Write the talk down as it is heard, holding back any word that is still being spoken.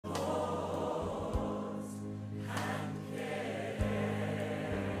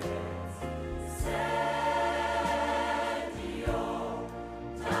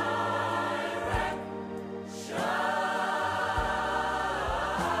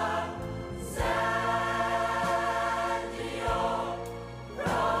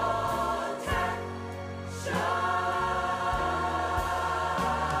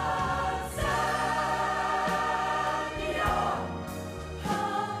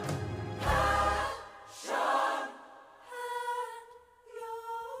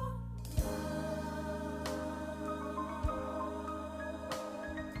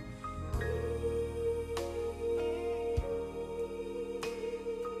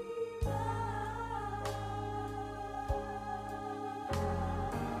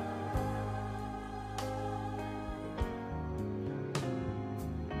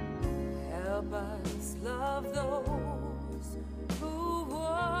us love those who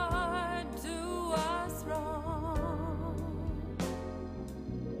would do us wrong.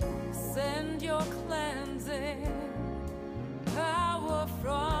 Send your cleansing power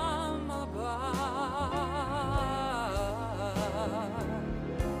from above.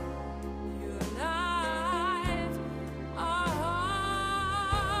 Unite our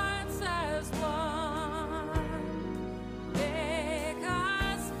hearts as one. Make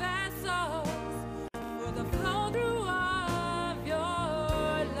us vessels for the flow through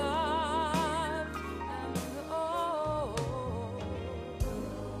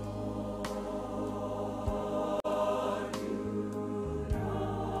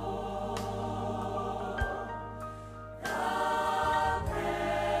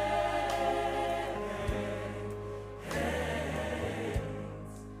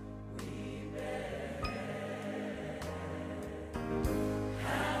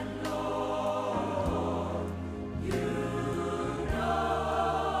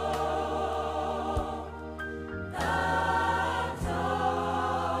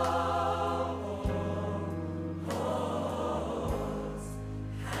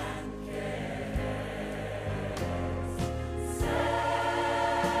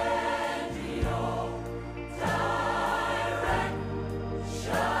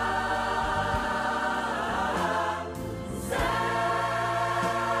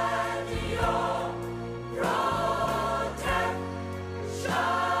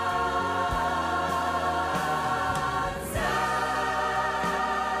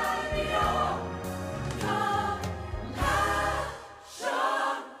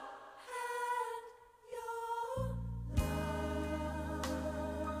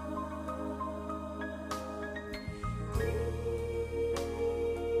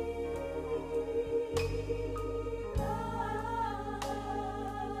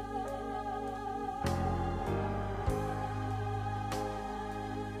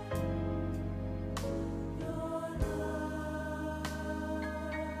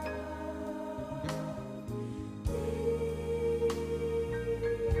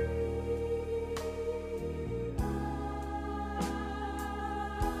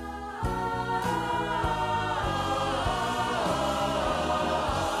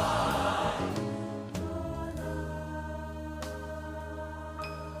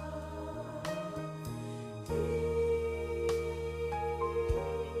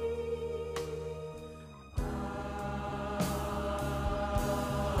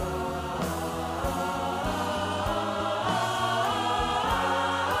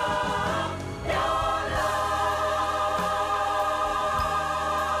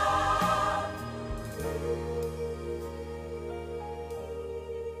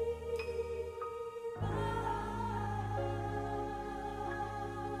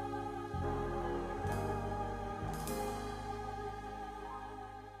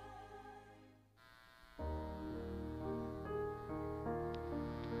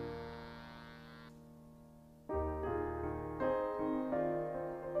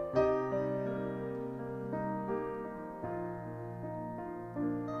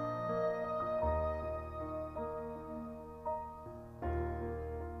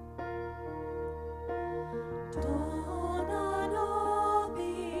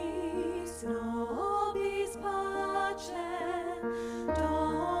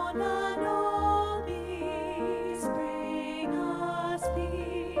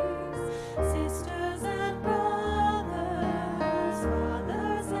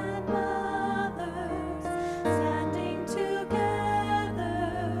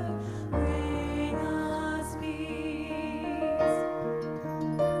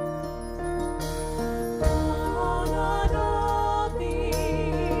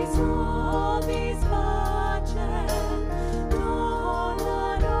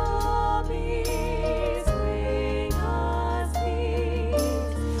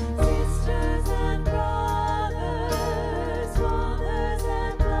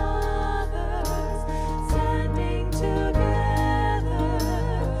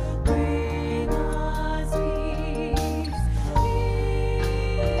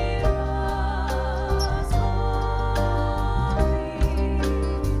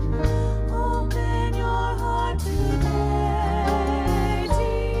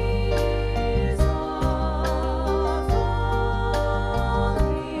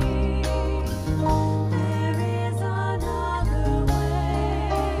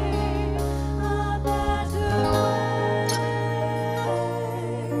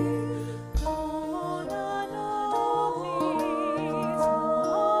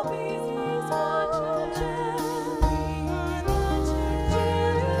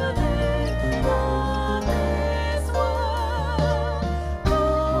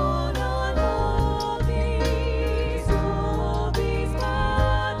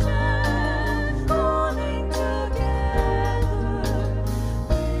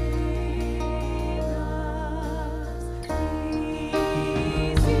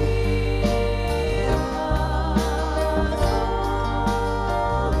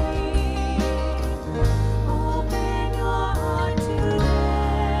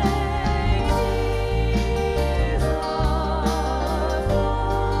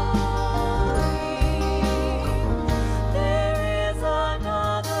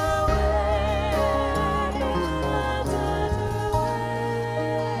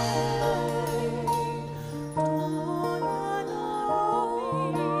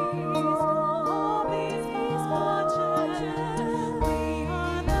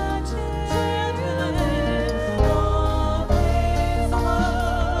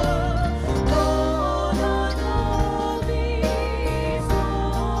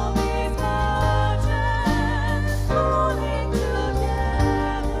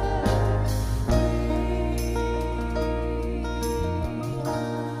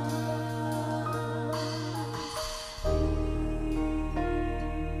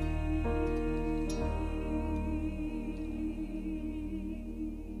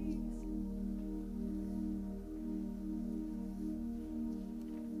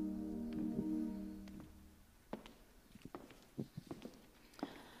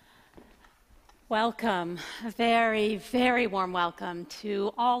Welcome, a very, very warm welcome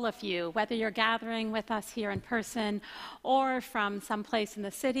to all of you, whether you're gathering with us here in person or from someplace in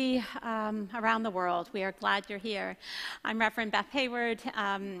the city, around the world. We are glad you're here. I'm Reverend Beth Hayward,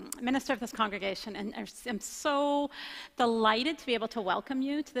 minister of this congregation, and I'm so delighted to be able to welcome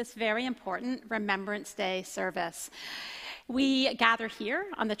you to this very important Remembrance Day service. We gather here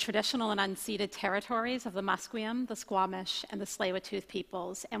on the traditional and unceded territories of the Musqueam, the Squamish, and the Tsleil-Waututh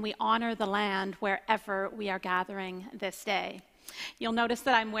peoples, and we honor the land wherever we are gathering this day. You'll notice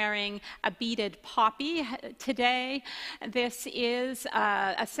that I'm wearing a beaded poppy today. This is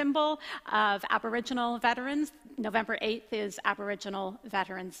a symbol of Aboriginal veterans. November 8th is Aboriginal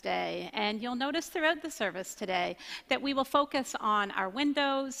Veterans Day. And you'll notice throughout the service today that we will focus on our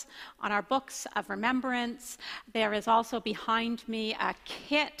windows, on our books of remembrance. There is also behind me a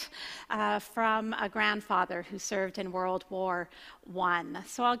kit from a grandfather who served in World War I.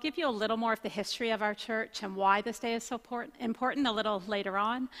 So I'll give you a little more of the history of our church and why this day is so important a little later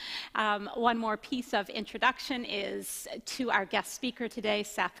on. One more piece of introduction is to our guest speaker today,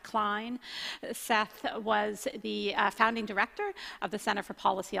 Seth Klein. Seth was the founding director of the Center for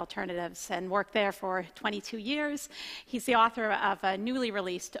Policy Alternatives and worked there for 22 years. He's the author of a newly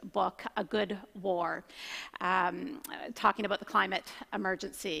released book, A Good War, talking about the climate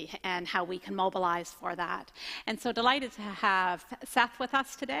emergency and how we can mobilize for that. And so delighted to have Seth with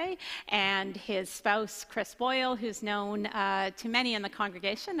us today, and his spouse, Chris Boyle, who's known to many in the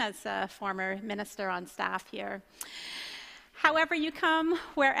congregation as a former minister on staff here. However you come,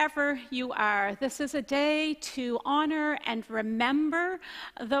 wherever you are, this is a day to honor and remember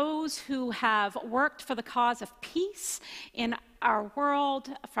those who have worked for the cause of peace in our world,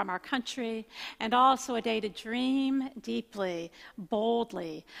 from our country, and also a day to dream deeply,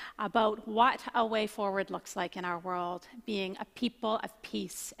 boldly about what a way forward looks like in our world, being a people of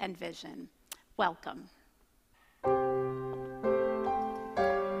peace and vision. Welcome.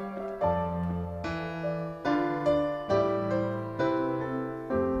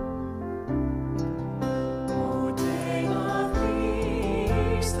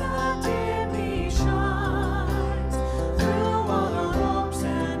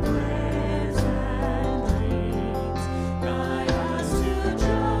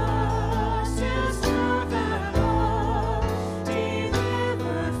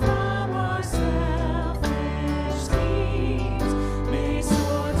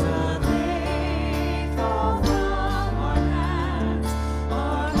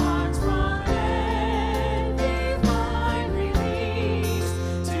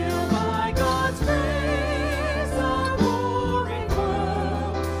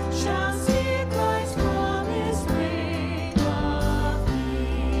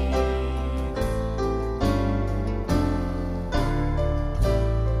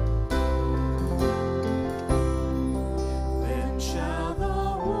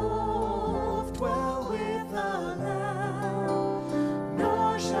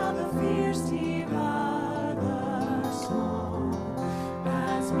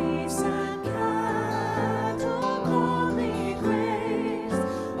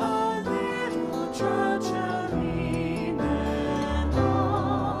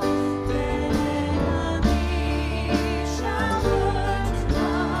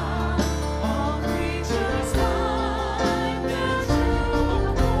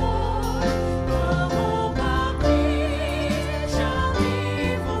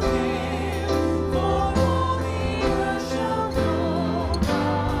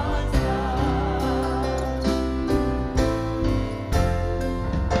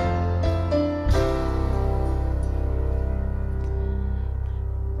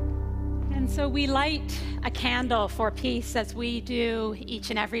 We light a candle for peace as we do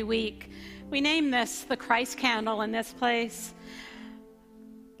each and every week. We name this the Christ candle in this place.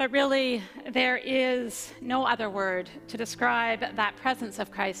 But really, there is no other word to describe that presence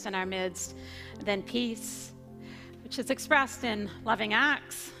of Christ in our midst than peace, which is expressed in loving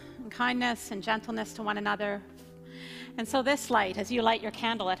acts, and kindness, and gentleness to one another. And so this light, as you light your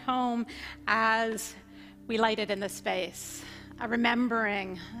candle at home, as we light it in this space,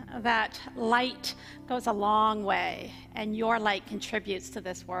 remembering that light goes a long way and your light contributes to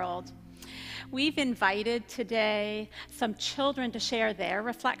this world. We've invited today some children to share their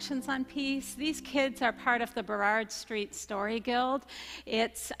reflections on peace. These kids are part of the Burrard Street Story Guild.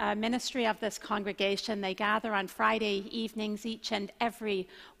 It's a ministry of this congregation. They gather on Friday evenings each and every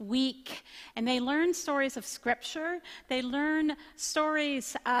week, and they learn stories of Scripture. They learn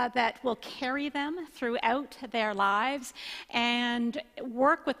stories that will carry them throughout their lives and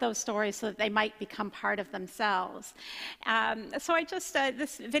work with those stories so that they might become part of themselves. So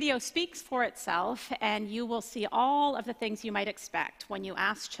this video speaks speaks for itself, and you will see all of the things you might expect when you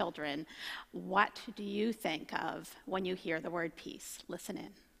ask children, what do you think of when you hear the word peace? Listen in.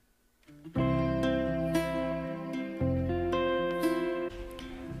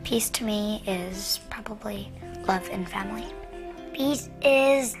 Peace to me is probably love and family. Peace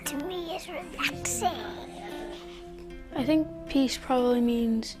is, to me, is relaxing. I think peace probably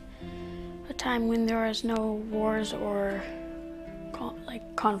means a time when there is no wars or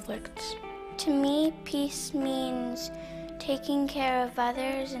conflicts. To me, peace means taking care of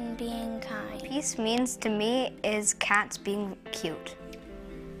others and being kind. Peace means to me is cats being cute.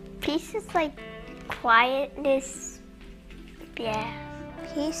 Peace is like quietness. Yeah.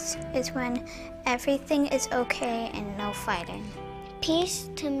 Peace is when everything is okay and no fighting. Peace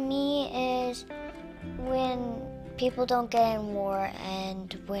to me is when people don't get in war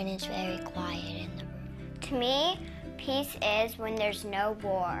and when it's very quiet in the room. To me, peace is when there's no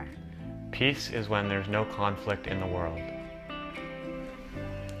war. Peace is when there's no conflict in the world.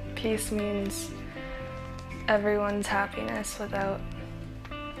 Peace means everyone's happiness without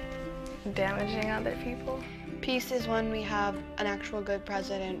damaging other people. Peace is when we have an actual good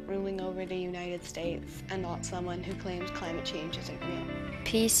president ruling over the United States and not someone who claims climate change isn't real.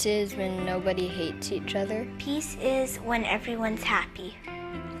 Peace is when nobody hates each other. Peace is when everyone's happy.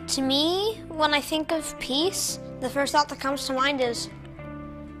 To me, when I think of peace, the first thought that comes to mind is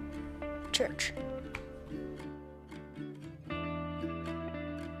church.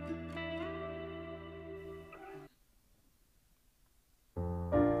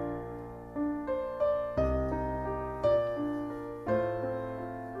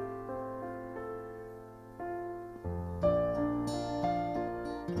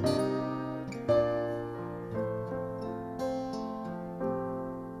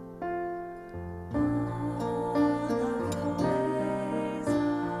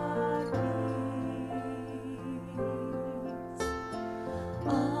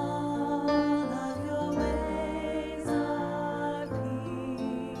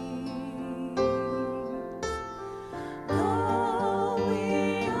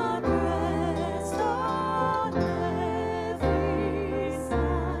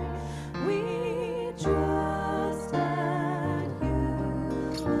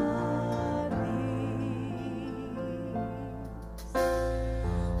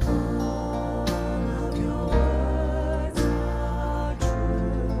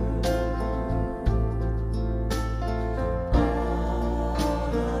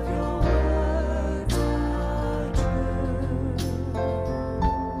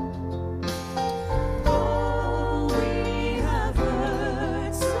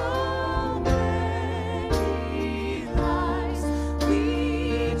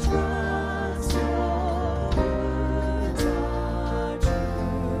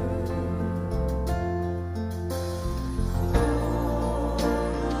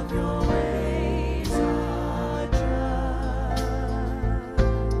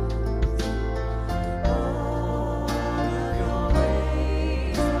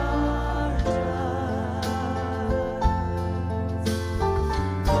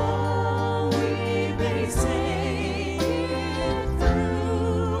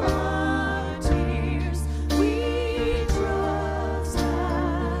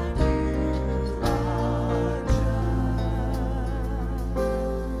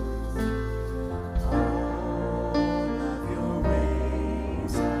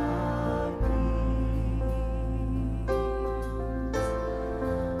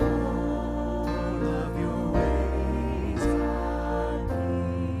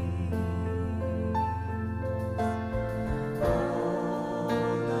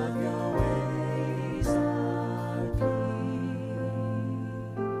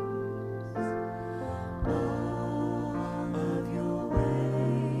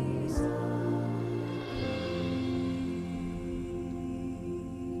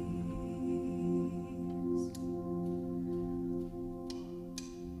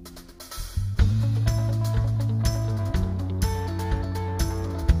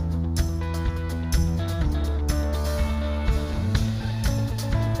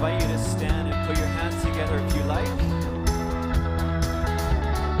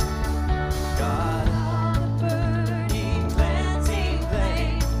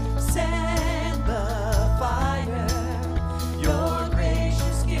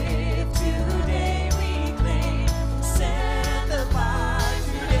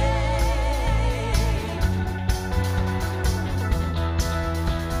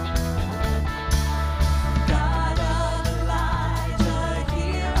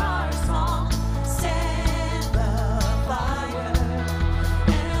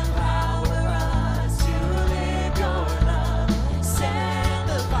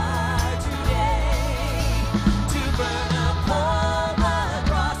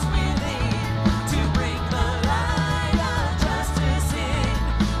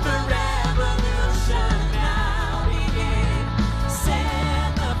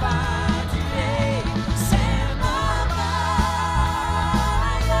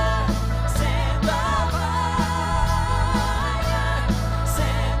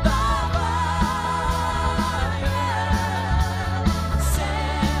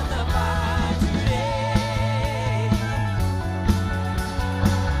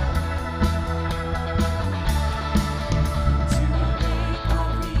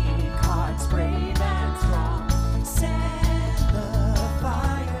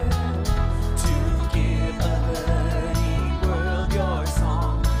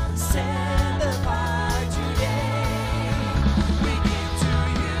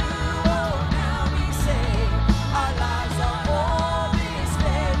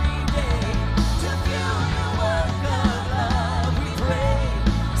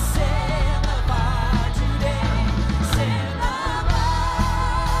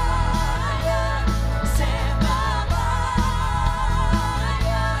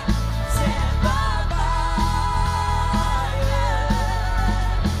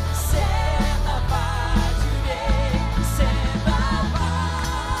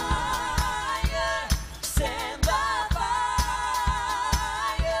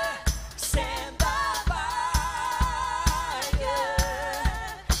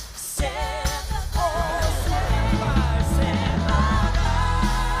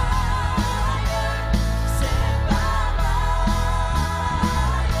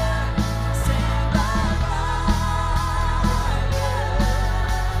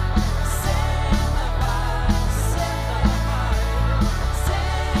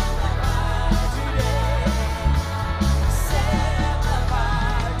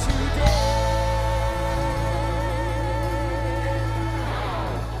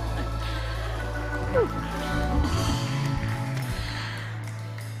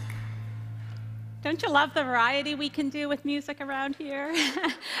 Don't you love the variety we can do with music around here?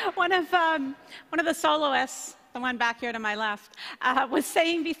 One of the soloists, the one back here to my left, was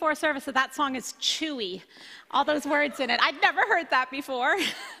saying before service that song is chewy. All those words in it. I'd never heard that before.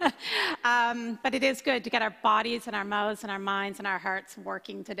 But it is good to get our bodies and our mouths and our minds and our hearts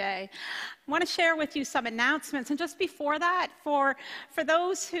working today. I want to share with you some announcements. And just before that, for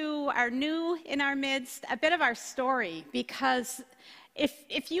those who are new in our midst, a bit of our story. Because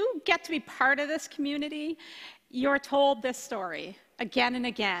if you get to be part of this community, you're told this story again and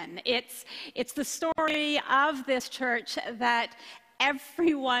again. It's the story of this church that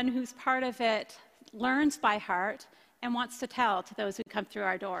everyone who's part of it learns by heart and wants to tell to those who come through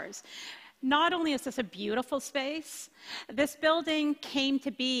our doors. Not only is this a beautiful space, this building came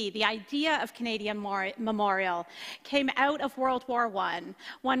to be, the idea of Canadian Memorial came out of World War I.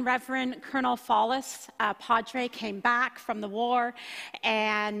 One Reverend Colonel Follis, Padre, came back from the war,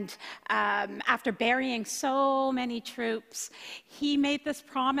 and after burying so many troops, he made this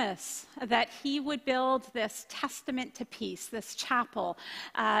promise that he would build this testament to peace, this chapel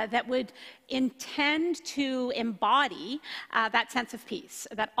that would intend to embody that sense of peace,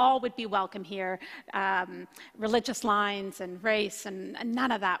 that all would be welcome here, religious lines and race, and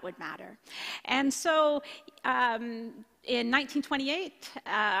none of that would matter. And so in 1928,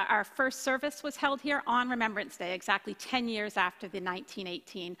 our first service was held here on Remembrance Day, exactly 10 years after the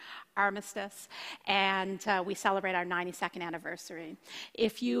 1918 armistice, and we celebrate our 92nd anniversary.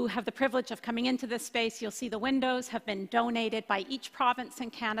 If you have the privilege of coming into this space, you'll see the windows have been donated by each province in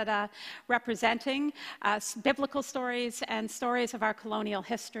Canada, representing biblical stories and stories of our colonial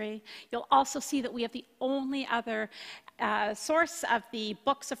history. You'll also see that we have the only other source of the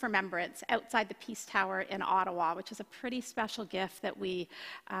books of remembrance outside the Peace Tower in Ottawa, which is a pretty special gift that we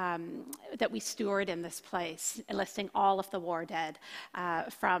steward in this place, enlisting all of the war dead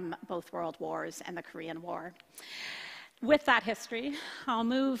from both world wars and the Korean War. With that history, I'll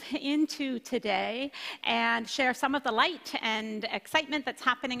move into today and share some of the light and excitement that's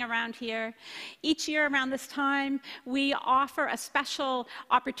happening around here. Each year around this time, we offer a special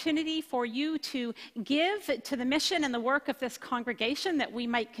opportunity for you to give to the mission and the work of this congregation, that we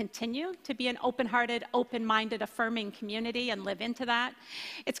might continue to be an open-hearted, open-minded, affirming community and live into that.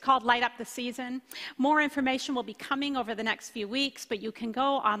 It's called Light Up the Season. More information will be coming over the next few weeks, but you can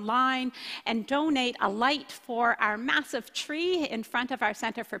go online and donate a light for our massive tree in front of our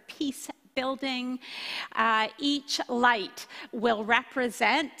Center for Peace building. Each light will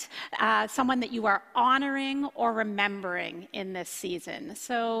represent someone that you are honoring or remembering in this season.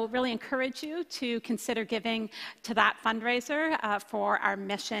 So really encourage you to consider giving to that fundraiser for our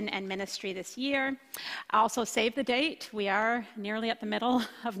mission and ministry this year. Also save the date. We are nearly at the middle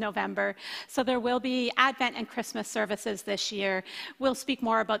of November, so there will be Advent and Christmas services this year. We'll speak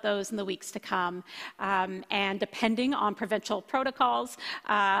more about those in the weeks to come. And depending on provincial protocols,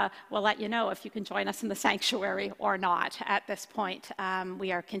 we'll let you know if you can join us in the sanctuary or not. At this point,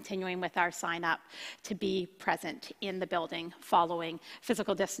 we are continuing with our sign up to be present in the building following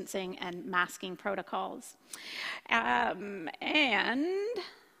physical distancing and masking protocols. And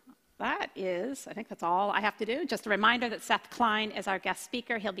that is, I think that's all I have to do. Just a reminder that Seth Klein is our guest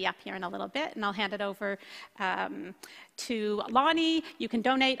speaker. He'll be up here in a little bit, and I'll hand it over to Lonnie. You can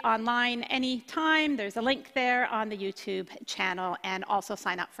donate online anytime. There's a link there on the YouTube channel, and also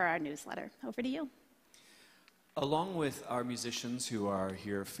sign up for our newsletter. Over to you. Along with our musicians who are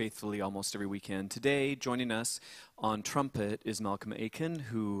here faithfully almost every weekend, today joining us on trumpet is Malcolm Aiken,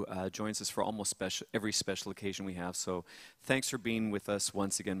 who joins us for almost every special occasion we have. So thanks for being with us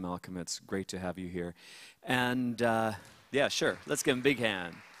once again, Malcolm. It's great to have you here. And yeah, sure, let's give him a big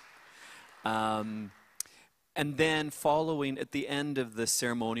hand. And then following, at the end of the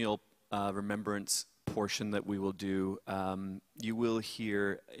ceremonial remembrance portion that we will do, you will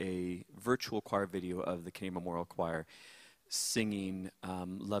hear a virtual choir video of the Canadian Memorial Choir singing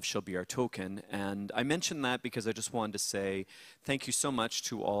Love Shall Be Our Token. And I mentioned that because I just wanted to say thank you so much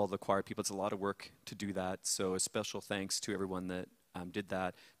to all the choir people. It's a lot of work to do that, so a special thanks to everyone that did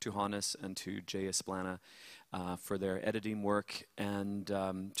that, to Hannes and to Jay Esplana for their editing work, and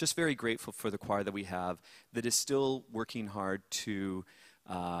just very grateful for the choir that we have that is still working hard to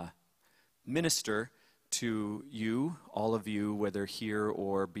minister to you, all of you, whether here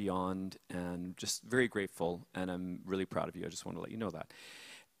or beyond, and just very grateful, and I'm really proud of you. I just want to let you know that.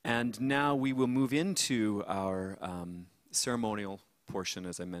 And now we will move into our ceremonial portion,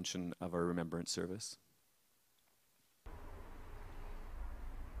 as I mentioned, of our remembrance service.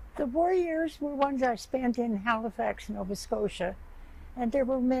 The war years were ones I spent in Halifax, Nova Scotia, and there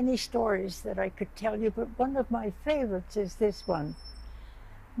were many stories that I could tell you, but one of my favorites is this one.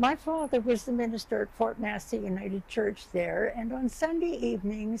 My father was the minister at Fort Massey United Church there, and on Sunday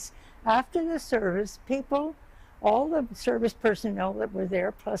evenings after the service, people, all the service personnel that were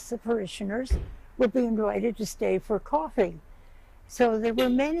there, plus the parishioners, would be invited to stay for coffee. So there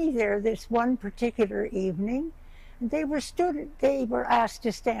were many there this one particular evening. They were asked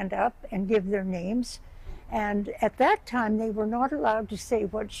to stand up and give their names. And at that time, they were not allowed to say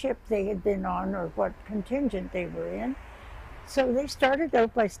what ship they had been on or what contingent they were in. So they started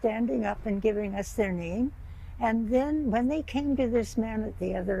out by standing up and giving us their name. And then when they came to this man at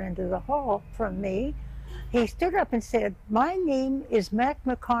the other end of the hall from me, he stood up and said, "My name is Mac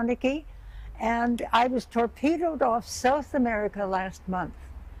McConaughey, and I was torpedoed off South America last month."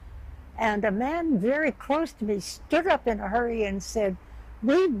 And a man very close to me stood up in a hurry and said,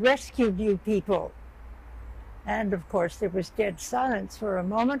 "We rescued you people." And of course there was dead silence for a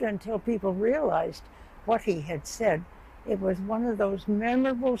moment until people realized what he had said. It was one of those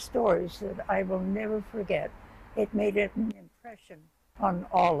memorable stories that I will never forget. It made an impression on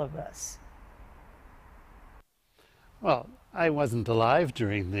all of us. Well, I wasn't alive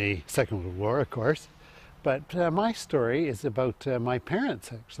during the Second World War, of course, but my story is about my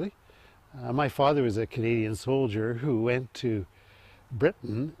parents, actually. My father was a Canadian soldier who went to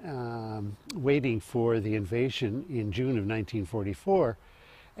Britain waiting for the invasion in June of 1944,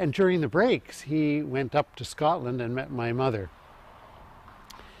 and during the breaks he went up to Scotland and met my mother.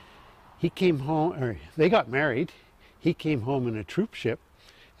 He came home, or they got married. He came home in a troop ship,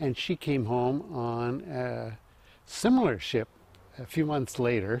 and she came home on a similar ship a few months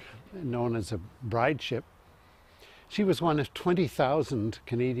later, known as a bride ship. She was one of 20,000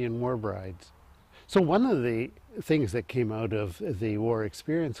 Canadian war brides. So one of the things that came out of the war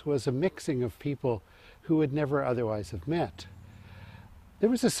experience was a mixing of people who would never otherwise have met. There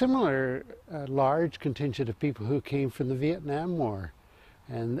was a similar large contingent of people who came from the Vietnam War,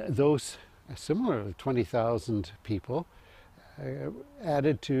 and those similar 20,000 people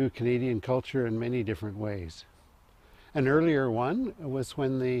added to Canadian culture in many different ways. An earlier one was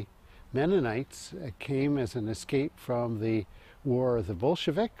when the Mennonites came as an escape from the war of the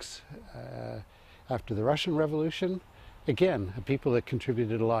Bolsheviks after the Russian Revolution. Again, people that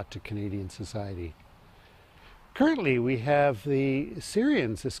contributed a lot to Canadian society. Currently, we have the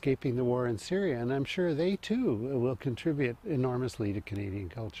Syrians escaping the war in Syria, and I'm sure they too will contribute enormously to Canadian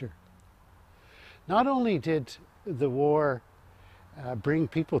culture. Not only did the war bring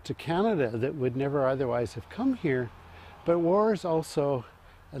people to Canada that would never otherwise have come here, but wars also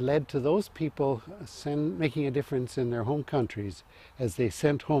led to those people making a difference in their home countries as they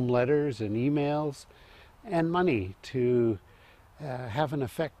sent home letters and emails and money to have an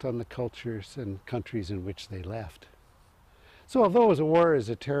effect on the cultures and countries in which they left. So although a war is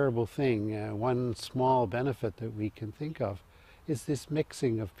a terrible thing, one small benefit that we can think of is this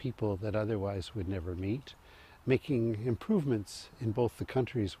mixing of people that otherwise would never meet, making improvements in both the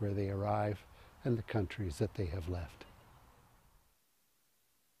countries where they arrive and the countries that they have left.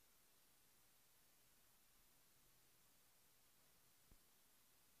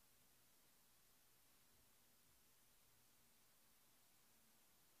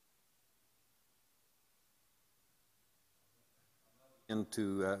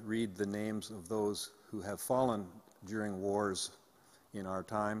 To read the names of those who have fallen during wars in our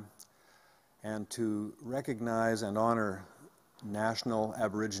time, and to recognize and honor National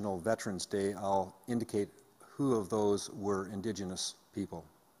Aboriginal Veterans Day, I'll indicate who of those were Indigenous people.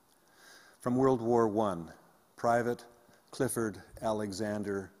 From World War I, Private Clifford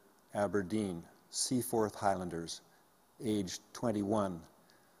Alexander Aberdeen, Seaforth Highlanders, aged 21.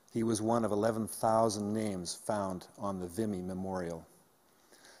 He was one of 11,000 names found on the Vimy Memorial.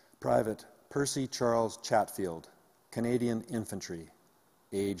 Private Percy Charles Chatfield, Canadian Infantry,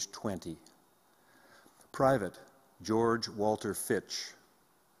 age 20. Private George Walter Fitch,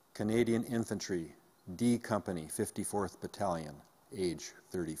 Canadian Infantry, D Company, 54th Battalion, age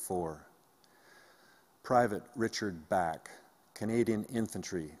 34. Private Richard Back, Canadian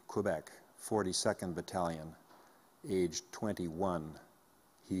Infantry, Quebec, 42nd Battalion, age 21.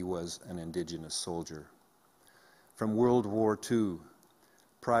 He was an Indigenous soldier. From World War II,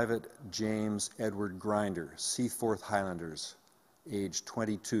 Private James Edward Grinder, Seaforth Highlanders, age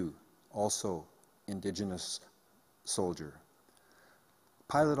 22, also Indigenous soldier.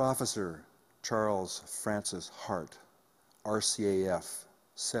 Pilot Officer Charles Francis Hart, RCAF,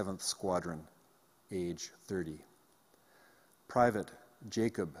 7th Squadron, age 30. Private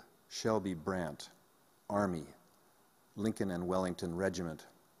Jacob Shelby Brandt, Army, Lincoln and Wellington Regiment,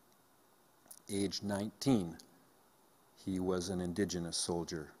 age 19. He was an Indigenous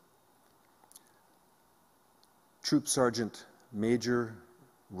soldier. Troop Sergeant Major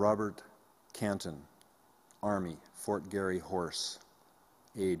Robert Canton, Army, Fort Garry Horse,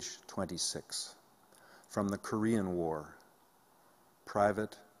 age 26. From the Korean War,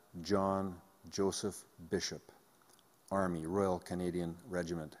 Private John Joseph Bishop, Army, Royal Canadian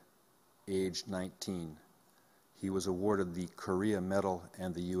Regiment, age 19. He was awarded the Korea Medal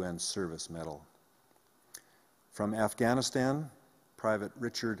and the UN Service Medal. From Afghanistan, Private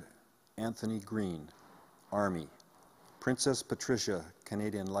Richard Anthony Green, Army, Princess Patricia,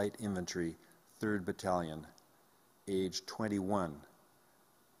 Canadian Light Infantry, 3rd Battalion, age 21.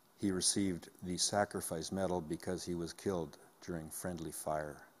 He received the Sacrifice Medal because he was killed during friendly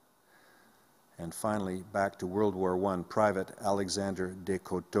fire. And finally, back to World War I, Private Alexander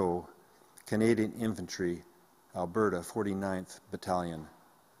Descoteaux, Canadian Infantry, Alberta, 49th Battalion,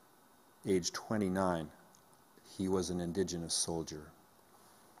 age 29. He was an Indigenous soldier.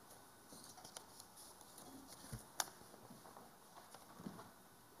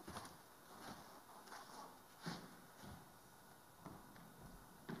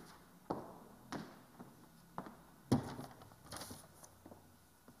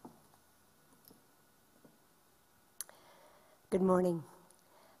 Good morning.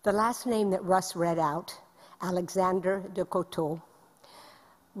 The last name that Russ read out, Alexander Descoteaux,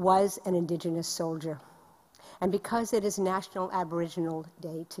 was an Indigenous soldier. And because it is National Aboriginal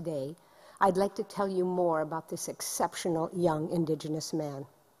Day today, I'd like to tell you more about this exceptional young Indigenous man.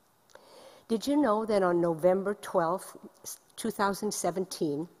 Did you know that on November 12,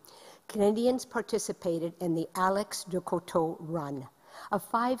 2017, Canadians participated in the Alex Descoteaux Run, a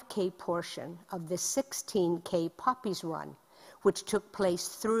 5K portion of the 16K Poppies Run, which took place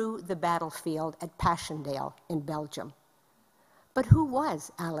through the battlefield at Passchendaele in Belgium. But who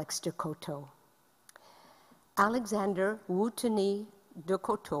was Alex Descoteaux? Alexander Wouteni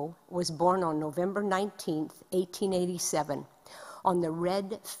Descoteaux was born on November 19, 1887, on the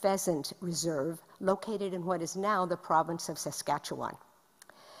Red Pheasant Reserve located in what is now the province of Saskatchewan.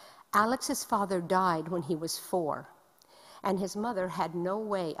 Alex's father died when he was 4, and his mother had no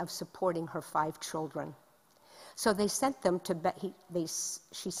way of supporting her 5 children. So she sent them to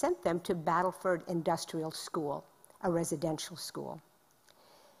Battleford Industrial School, a residential school.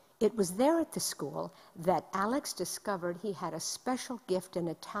 It was there at the school that Alex discovered he had a special gift and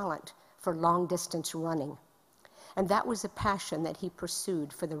a talent for long-distance running, and that was a passion that he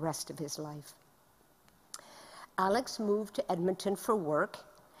pursued for the rest of his life. Alex moved to Edmonton for work,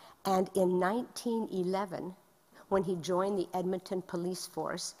 and in 1911, when he joined the Edmonton Police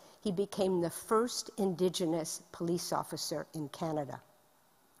Force, he became the first Indigenous police officer in Canada.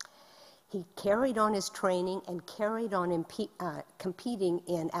 He carried on his training and carried on competing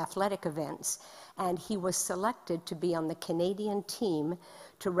in athletic events, and he was selected to be on the Canadian team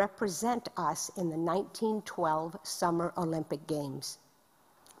to represent us in the 1912 Summer Olympic Games.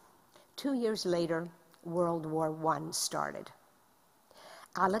 2 years later, World War I started.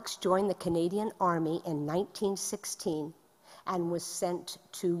 Alex joined the Canadian Army in 1916 and was sent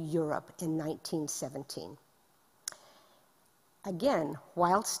to Europe in 1917. Again,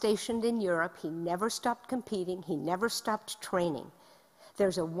 while stationed in Europe, he never stopped competing, he never stopped training.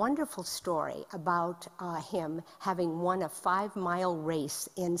 There's a wonderful story about him having won a 5-mile race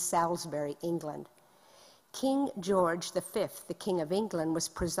in Salisbury, England. King George V, the King of England, was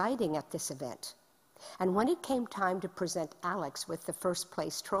presiding at this event. And when it came time to present Alex with the first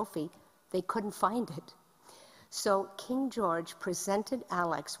place trophy, they couldn't find it. So King George presented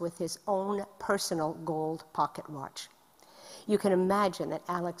Alex with his own personal gold pocket watch. You can imagine that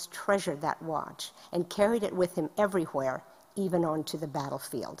Alex treasured that watch and carried it with him everywhere, even onto the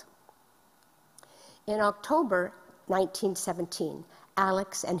battlefield. In October 1917,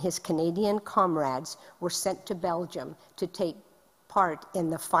 Alex and his Canadian comrades were sent to Belgium to take part in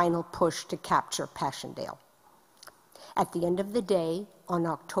the final push to capture Passchendaele. At the end of the day, on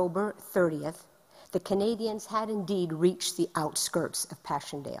October 30th, the Canadians had indeed reached the outskirts of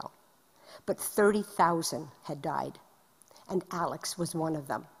Passchendaele, but 30,000 had died, and Alex was one of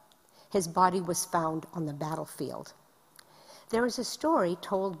them. His body was found on the battlefield. There is a story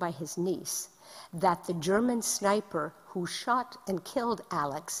told by his niece that the German sniper who shot and killed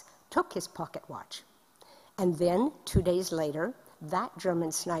Alex took his pocket watch. And then, 2 days later, that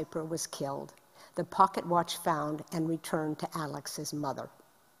German sniper was killed, the pocket watch found and returned to Alex's mother.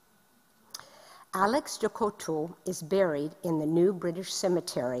 Alex Descoteaux is buried in the New British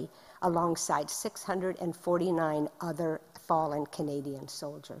Cemetery alongside 649 other fallen Canadian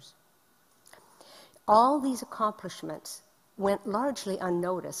soldiers. All these accomplishments went largely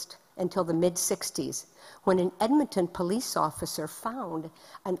unnoticed until the mid-60s, when an Edmonton police officer found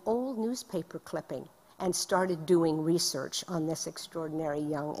an old newspaper clipping and started doing research on this extraordinary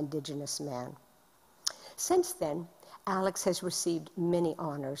young Indigenous man. Since then, Alex has received many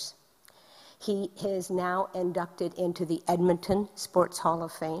honors. He is now inducted into the Edmonton Sports Hall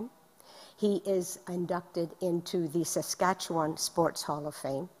of Fame. He is inducted into the Saskatchewan Sports Hall of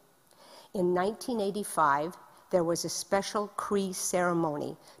Fame. In 1985, there was a special Cree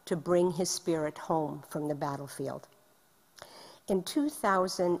ceremony to bring his spirit home from the battlefield. In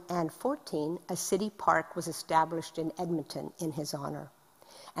 2014, a city park was established in Edmonton in his honor.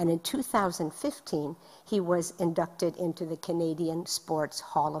 And in 2015, he was inducted into the Canadian Sports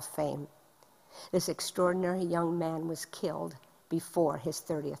Hall of Fame. This extraordinary young man was killed before his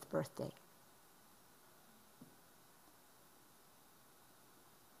 30th birthday.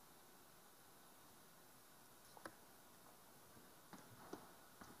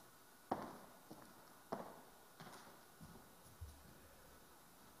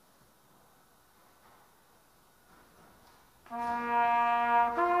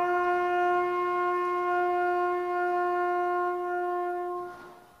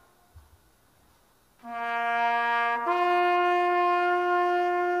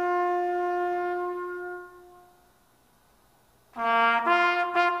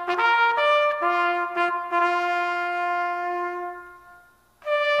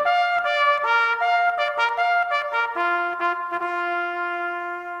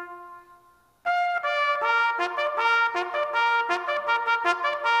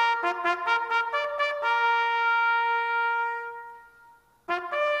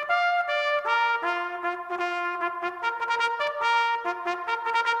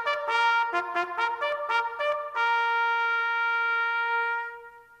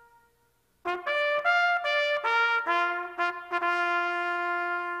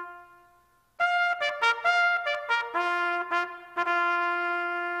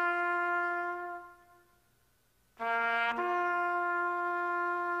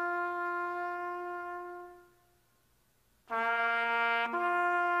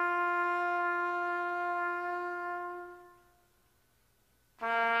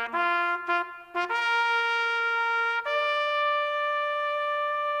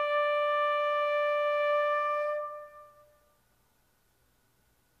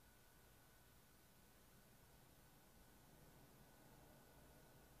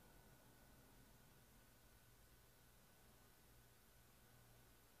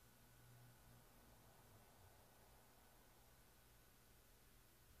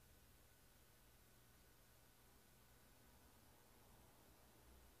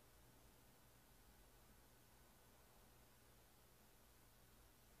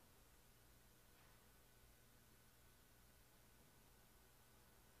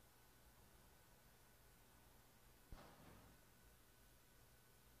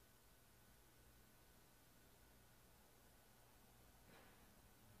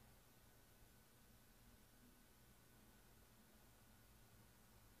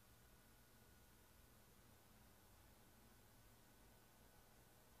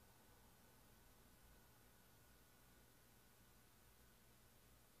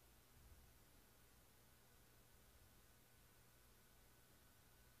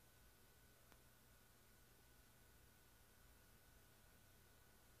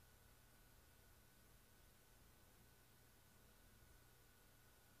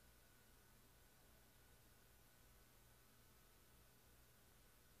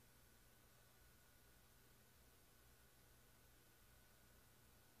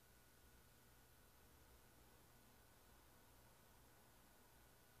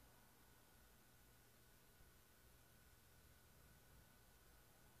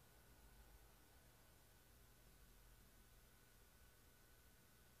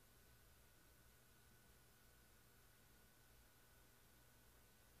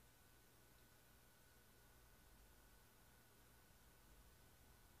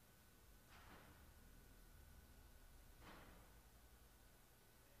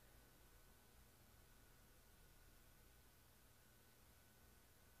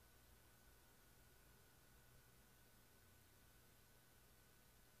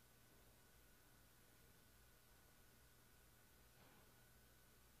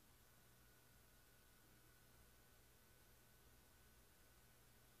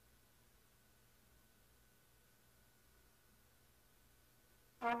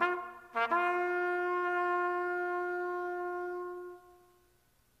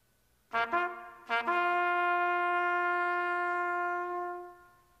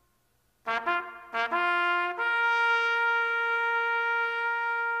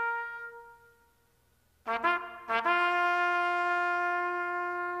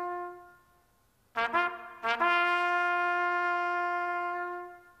 Uh-huh.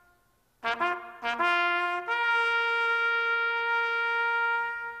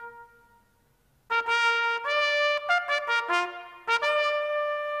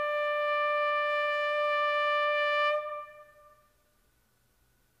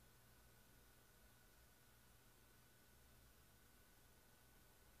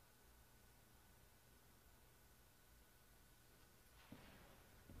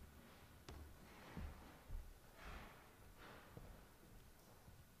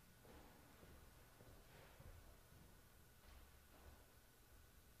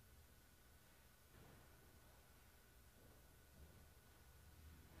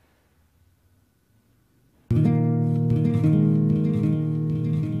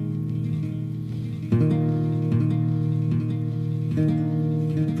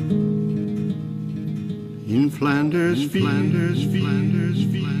 In Flanders Fields,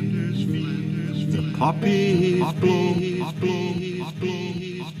 the poppies blow.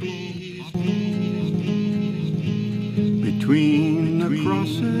 Between the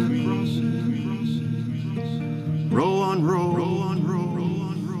crosses, row on row,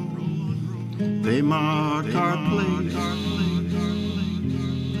 they mark our place.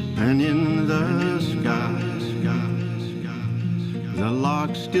 And in the sky, the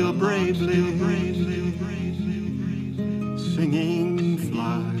lark still bravely singing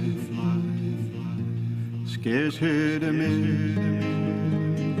fly, scarce heard amid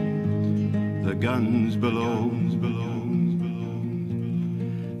the guns below,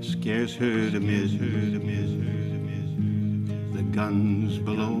 scarce heard amid the guns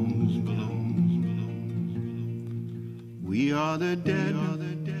below. We are the dead,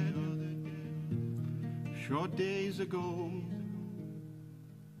 short days ago.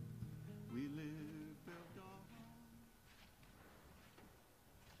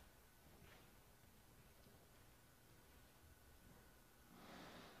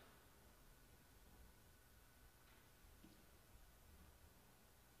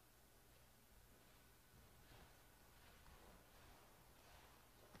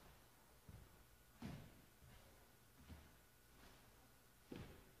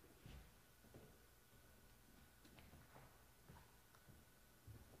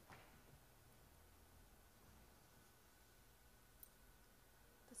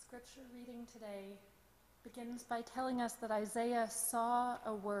 Scripture reading today begins by telling us that Isaiah saw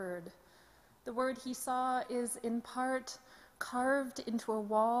a word. The word he saw is in part carved into a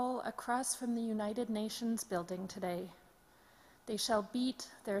wall across from the United Nations building today. They shall beat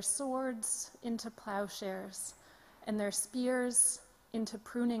their swords into plowshares and their spears into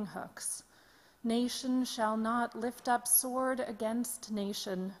pruning hooks. Nation shall not lift up sword against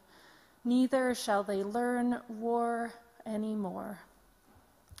nation, neither shall they learn war anymore.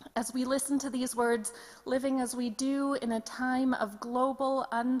 As we listen to these words, living as we do in a time of global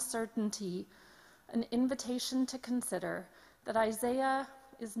uncertainty, an invitation to consider that Isaiah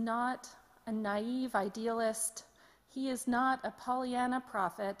is not a naive idealist. He is not a Pollyanna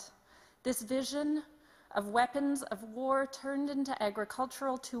prophet. This vision of weapons of war turned into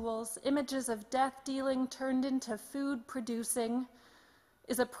agricultural tools, images of death dealing turned into food producing,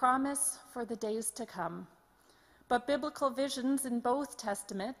 is a promise for the days to come. But biblical visions in both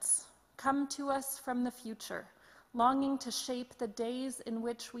testaments come to us from the future, longing to shape the days in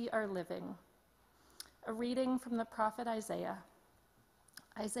which we are living. A reading from the prophet Isaiah,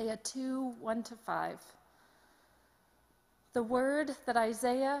 Isaiah 2, 1-5. The word that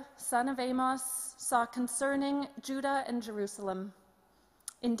Isaiah, son of Amos, saw concerning Judah and Jerusalem.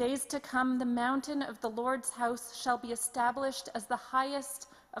 In days to come, the mountain of the Lord's house shall be established as the highest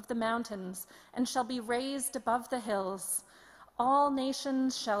of the mountains, and shall be raised above the hills. All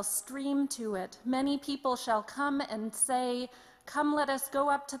nations shall stream to it. Many people shall come and say, "Come, let us go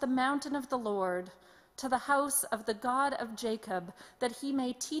up to the mountain of the Lord, to the house of the God of Jacob, that he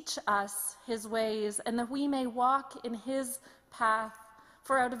may teach us his ways, and that we may walk in his path.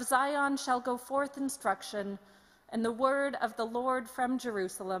 For out of Zion shall go forth instruction, and the word of the Lord from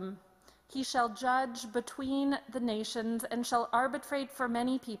Jerusalem. He shall judge between the nations and shall arbitrate for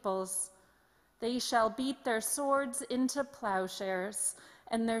many peoples. They shall beat their swords into plowshares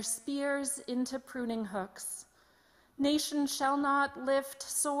and their spears into pruning hooks. Nation shall not lift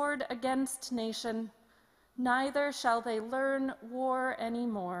sword against nation, neither shall they learn war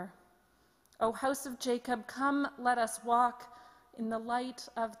anymore. O house of Jacob, come, let us walk in the light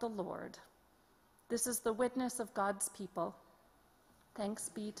of the Lord." This is the witness of God's people. Thanks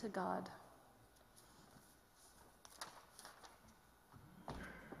be to God.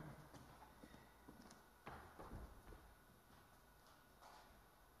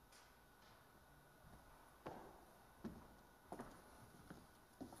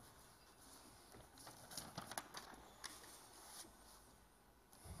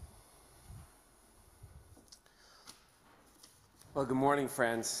 Well, good morning,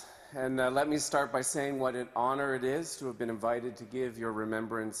 friends. And let me start by saying what an honor it is to have been invited to give your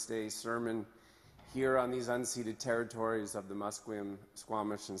Remembrance Day sermon here on these unceded territories of the Musqueam,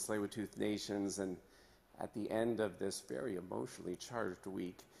 Squamish, and Tsleil-Waututh nations, and at the end of this very emotionally charged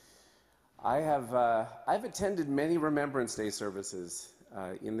week. I've attended many Remembrance Day services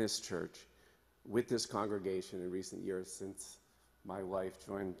in this church with this congregation in recent years since my wife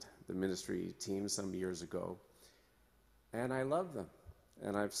joined the ministry team some years ago. And I love them,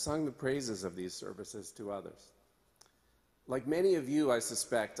 and I've sung the praises of these services to others. Like many of you, I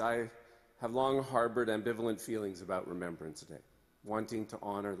suspect, I have long harbored ambivalent feelings about Remembrance Day, wanting to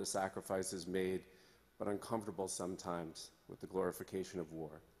honor the sacrifices made but uncomfortable sometimes with the glorification of war.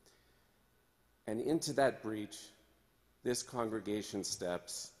 And into that breach, this congregation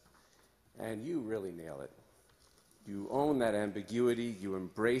steps, and you really nail it. You own that ambiguity, you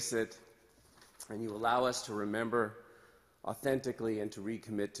embrace it, and you allow us to remember authentically and to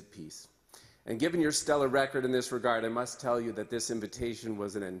recommit to peace. And given your stellar record in this regard, I must tell you that this invitation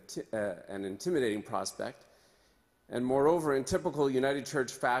was an intimidating prospect. And moreover, in typical United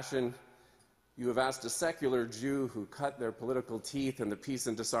Church fashion, you have asked a secular Jew who cut their political teeth in the peace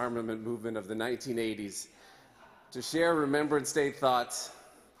and disarmament movement of the 1980s to share Remembrance Day thoughts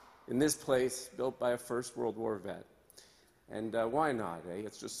in this place built by a First World War vet. And why not, eh?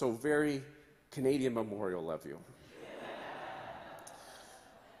 It's just so very Canadian memorial of you.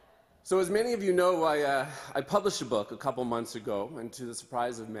 So as many of you know, I published a book a couple months ago, and to the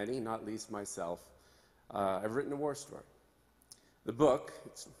surprise of many, not least myself, I've written a war story. The book,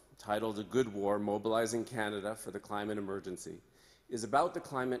 it's titled A Good War, Mobilizing Canada for the Climate Emergency, is about the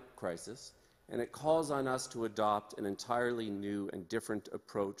climate crisis, and it calls on us to adopt an entirely new and different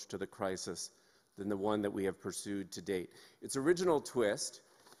approach to the crisis than the one that we have pursued to date. Its original twist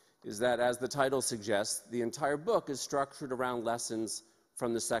is that, as the title suggests, the entire book is structured around lessons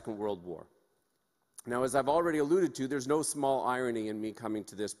from the Second World War. Now, as I've already alluded to, there's no small irony in me coming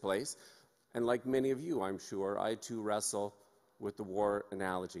to this place, and like many of you, I'm sure, I too wrestle with the war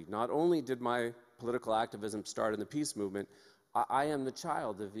analogy. Not only did my political activism start in the peace movement, I am the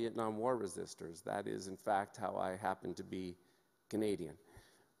child of Vietnam War resistors. That is, in fact, how I happen to be Canadian.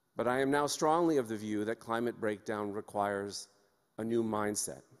 But I am now strongly of the view that climate breakdown requires a new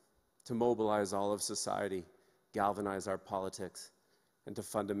mindset to mobilize all of society, galvanize our politics, and to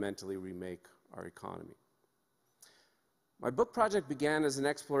fundamentally remake our economy. My book project began as an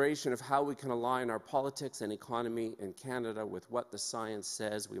exploration of how we can align our politics and economy in Canada with what the science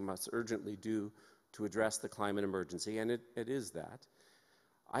says we must urgently do to address the climate emergency, and it is that.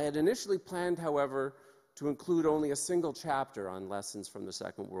 I had initially planned, however, to include only a single chapter on lessons from the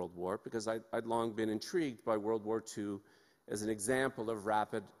Second World War because I'd long been intrigued by World War II as an example of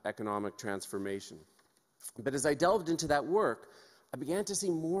rapid economic transformation. But as I delved into that work, I began to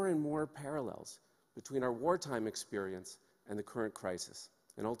see more and more parallels between our wartime experience and the current crisis,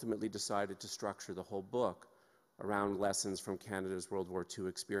 and ultimately decided to structure the whole book around lessons from Canada's World War II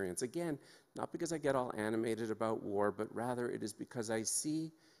experience. Again, not because I get all animated about war, but rather it is because I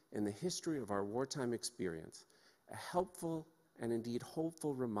see in the history of our wartime experience a helpful and indeed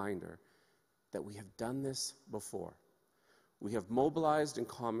hopeful reminder that we have done this before. We have mobilized in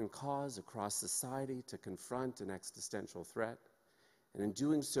common cause across society to confront an existential threat, and in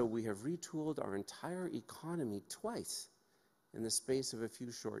doing so, we have retooled our entire economy twice in the space of a few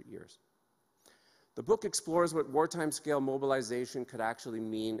short years. The book explores what wartime-scale mobilization could actually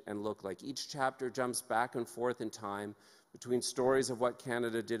mean and look like. Each chapter jumps back and forth in time between stories of what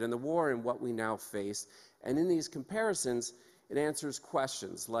Canada did in the war and what we now face. And in these comparisons, it answers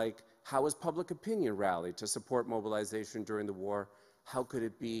questions like, how has public opinion rallied to support mobilization during the war? How could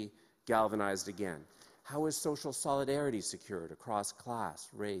it be galvanized again? How is social solidarity secured across class,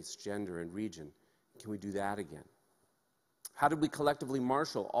 race, gender, and region? Can we do that again? How did we collectively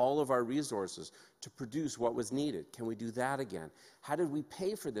marshal all of our resources to produce what was needed? Can we do that again? How did we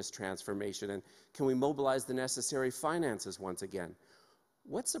pay for this transformation, and can we mobilize the necessary finances once again?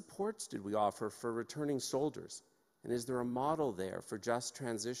 What supports did we offer for returning soldiers? And is there a model there for just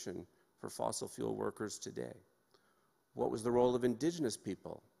transition for fossil fuel workers today? What was the role of Indigenous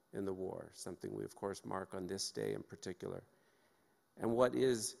people in the war? Something we, of course, mark on this day in particular. And what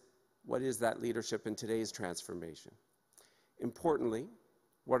is that leadership in today's transformation? Importantly,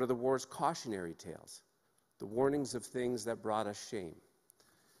 what are the war's cautionary tales? The warnings of things that brought us shame.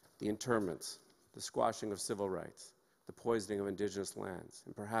 The internments, the squashing of civil rights, the poisoning of Indigenous lands,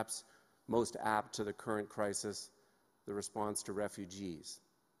 and perhaps most apt to the current crisis, the response to refugees,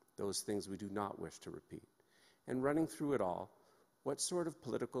 those things we do not wish to repeat. And running through it all, what sort of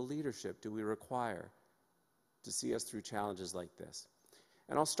political leadership do we require to see us through challenges like this?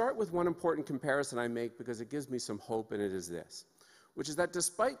 And I'll start with one important comparison I make because it gives me some hope, and it is this, which is that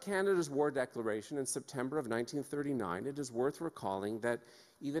despite Canada's war declaration in September of 1939, it is worth recalling that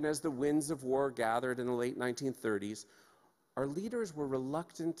even as the winds of war gathered in the late 1930s, our leaders were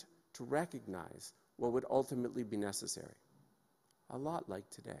reluctant to recognize what would ultimately be necessary, a lot like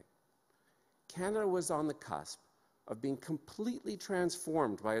today. Canada was on the cusp of being completely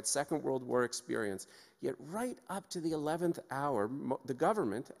transformed by its Second World War experience, yet right up to the 11th hour, the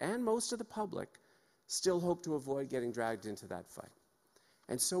government and most of the public still hoped to avoid getting dragged into that fight.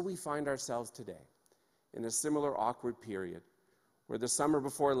 And so we find ourselves today in a similar awkward period where the summer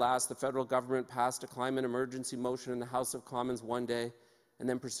before last, the federal government passed a climate emergency motion in the House of Commons one day and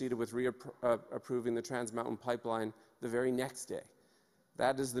then proceeded with approving the Trans Mountain Pipeline the very next day.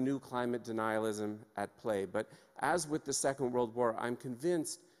 That is the new climate denialism at play. But as with the Second World War, I'm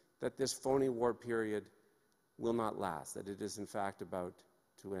convinced that this phony war period will not last, that it is in fact about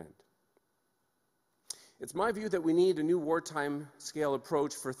to end. It's my view that we need a new wartime scale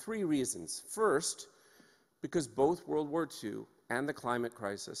approach for three reasons. First, because both World War II and the climate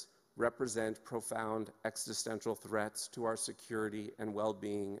crisis represent profound existential threats to our security and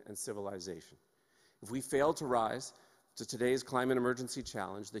well-being and civilization. If we fail to rise to today's climate emergency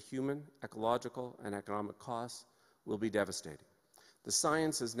challenge, the human, ecological, and economic costs will be devastating. The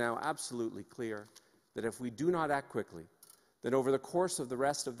science is now absolutely clear that if we do not act quickly, then over the course of the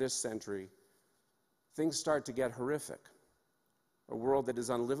rest of this century, things start to get horrific. A world that is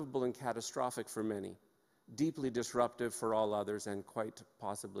unlivable and catastrophic for many, deeply disruptive for all others, and quite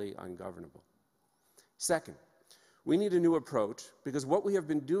possibly ungovernable. Second, we need a new approach because what we have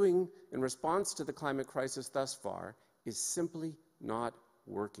been doing in response to the climate crisis thus far is simply not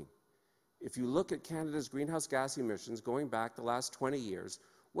working. If you look at Canada's greenhouse gas emissions going back the last 20 years,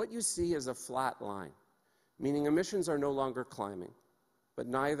 what you see is a flat line, meaning emissions are no longer climbing, but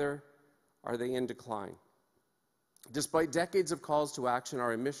neither are they in decline. Despite decades of calls to action,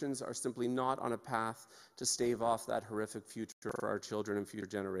 our emissions are simply not on a path to stave off that horrific future for our children and future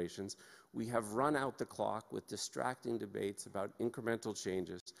generations. We have run out the clock with distracting debates about incremental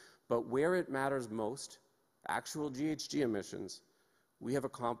changes, but where it matters most, actual GHG emissions, we have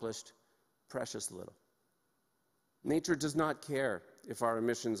accomplished precious little. Nature does not care if our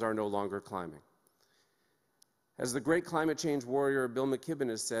emissions are no longer climbing. As the great climate change warrior Bill McKibben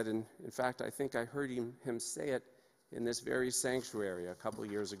has said, and in fact I think I heard him say it in this very sanctuary a couple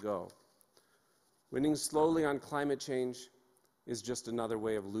years ago, winning slowly on climate change is just another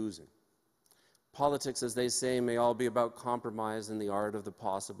way of losing. Politics, as they say, may all be about compromise and the art of the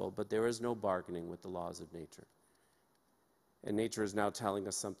possible, but there is no bargaining with the laws of nature. And nature is now telling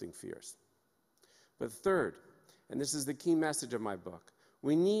us something fierce. But third, and this is the key message of my book,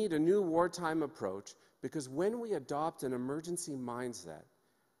 we need a new wartime approach because when we adopt an emergency mindset,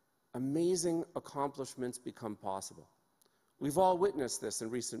 amazing accomplishments become possible. We've all witnessed this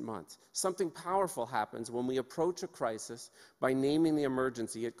in recent months. Something powerful happens when we approach a crisis by naming the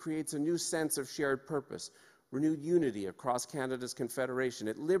emergency. It creates a new sense of shared purpose, renewed unity across Canada's Confederation.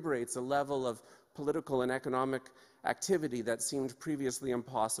 It liberates a level of political and economic activity that seemed previously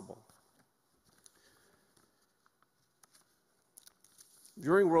impossible.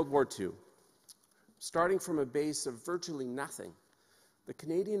 During World War II, starting from a base of virtually nothing, the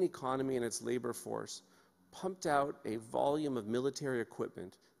Canadian economy and its labor force pumped out a volume of military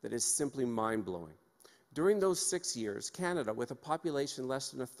equipment that is simply mind-blowing. During those 6 years, Canada, with a population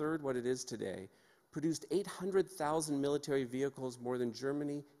less than a third what it is today, produced 800,000 military vehicles, more than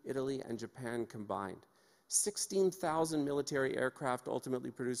Germany, Italy, and Japan combined. 16,000 military aircraft,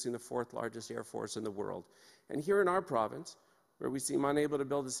 ultimately producing the fourth largest air force in the world. And here in our province, where we seem unable to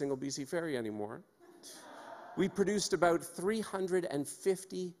build a single BC ferry anymore, we produced about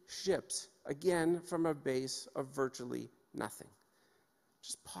 350 ships, again from a base of virtually nothing.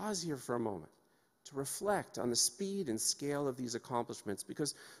 Just pause here for a moment to reflect on the speed and scale of these accomplishments,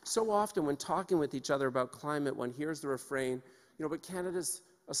 because so often when talking with each other about climate, one hears the refrain, but Canada's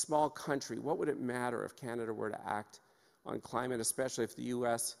a small country. What would it matter if Canada were to act on climate, especially if the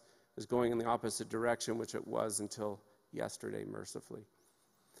U.S. is going in the opposite direction, which it was until yesterday, mercifully.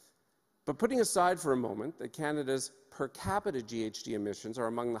 But putting aside for a moment that Canada's per capita GHG emissions are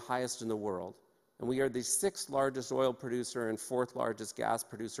among the highest in the world, and we are the 6th largest oil producer and 4th largest gas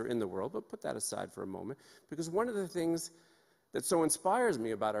producer in the world, but put that aside for a moment, because one of the things that so inspires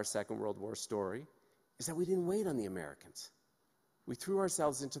me about our Second World War story is that we didn't wait on the Americans. We threw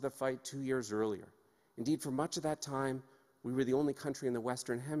ourselves into the fight 2 years earlier. Indeed, for much of that time, we were the only country in the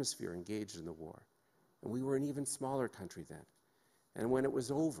Western Hemisphere engaged in the war. And we were an even smaller country then. And when it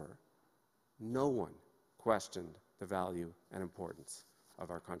was over, no one questioned the value and importance of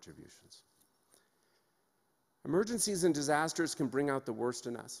our contributions. Emergencies and disasters can bring out the worst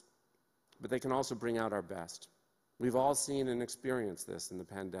in us, but they can also bring out our best. We've all seen and experienced this in the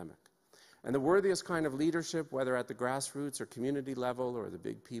pandemic. And the worthiest kind of leadership, whether at the grassroots or community level or the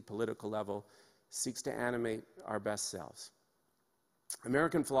big P political level, seeks to animate our best selves.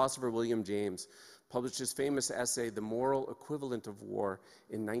 American philosopher William James published his famous essay, The Moral Equivalent of War,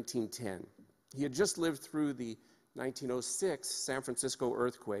 in 1910. He had just lived through the 1906 San Francisco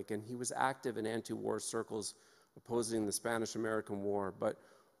earthquake, and he was active in anti-war circles opposing the Spanish-American War. But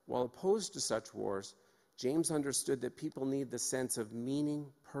while opposed to such wars, James understood that people need the sense of meaning,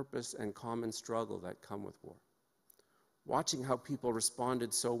 purpose, and common struggle that come with war. Watching how people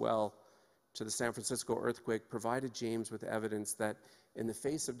responded so well to the San Francisco earthquake provided James with evidence that in the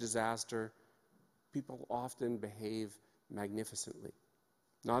face of disaster, people often behave magnificently,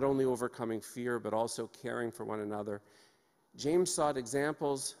 not only overcoming fear, but also caring for one another. James sought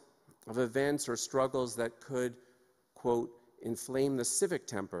examples of events or struggles that could, quote, inflame the civic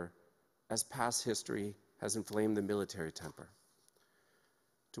temper as past history has inflamed the military temper.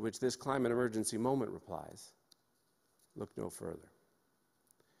 To which this climate emergency moment replies, look no further.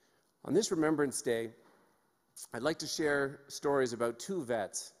 On this Remembrance Day, I'd like to share stories about two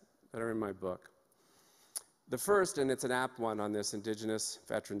vets that are in my book. The first, and it's an apt one on this Indigenous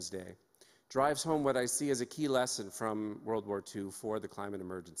Veterans Day, drives home what I see as a key lesson from World War II for the climate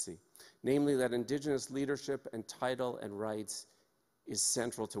emergency, namely that Indigenous leadership and title and rights is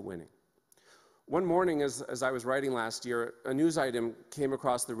central to winning. One morning, as I was writing last year, a news item came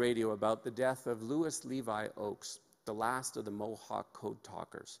across the radio about the death of Louis Levi Oakes, the last of the Mohawk code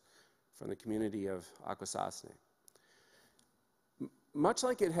talkers from the community of Akwesasne. Much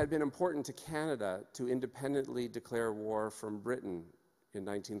like it had been important to Canada to independently declare war from Britain in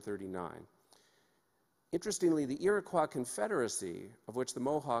 1939, interestingly, the Iroquois Confederacy, of which the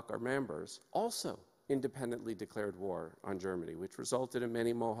Mohawk are members, also independently declared war on Germany, which resulted in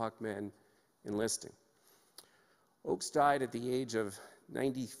many Mohawk men enlisting. Oakes died at the age of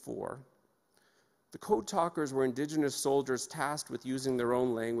 94. The code talkers were Indigenous soldiers tasked with using their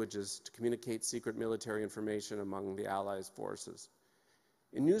own languages to communicate secret military information among the Allies' forces.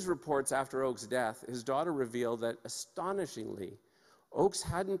 In news reports after Oakes' death, his daughter revealed that, astonishingly, Oakes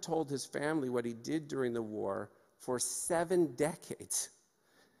hadn't told his family what he did during the war for 7 decades.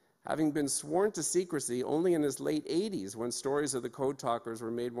 Having been sworn to secrecy only in his late 80s, when stories of the code talkers were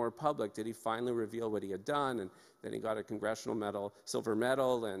made more public, did he finally reveal what he had done, and then he got a Congressional Medal, Silver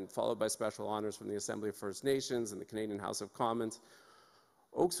Medal, and followed by special honors from the Assembly of First Nations and the Canadian House of Commons.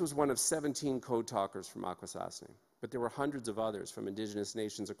 Oakes was one of 17 code talkers from Akwesasne, but there were hundreds of others from Indigenous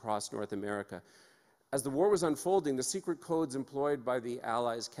nations across North America. As the war was unfolding, the secret codes employed by the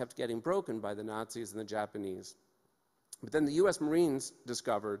Allies kept getting broken by the Nazis and the Japanese. But then the U.S. Marines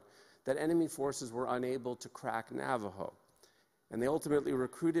discovered that enemy forces were unable to crack Navajo, and they ultimately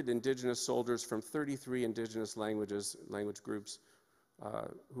recruited Indigenous soldiers from 33 Indigenous language groups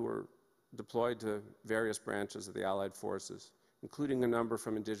who were deployed to various branches of the Allied forces, including a number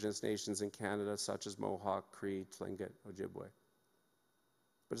from Indigenous nations in Canada, such as Mohawk, Cree, Tlingit, Ojibwe.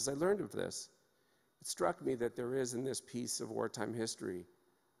 But as I learned of this, it struck me that there is in this piece of wartime history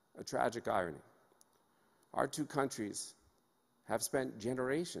a tragic irony. Our two countries have spent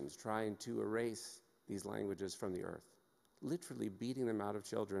generations trying to erase these languages from the earth, literally beating them out of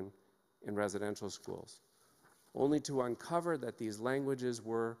children in residential schools, only to uncover that these languages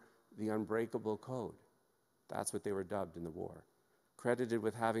were the unbreakable code. That's what they were dubbed in the war, credited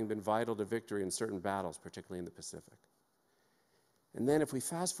with having been vital to victory in certain battles, particularly in the Pacific. And then if we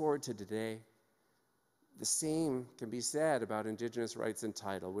fast forward to today, the same can be said about Indigenous rights and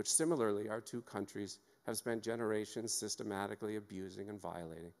title, which similarly our two countries have spent generations systematically abusing and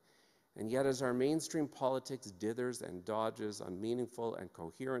violating. And yet as our mainstream politics dithers and dodges on meaningful and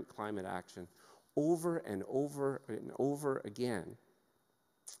coherent climate action over and over and over again,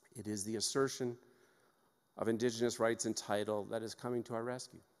 it is the assertion of Indigenous rights and title that is coming to our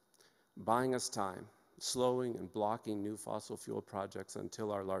rescue, buying us time, slowing and blocking new fossil fuel projects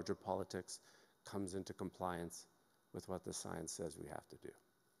until our larger politics comes into compliance with what the science says we have to do.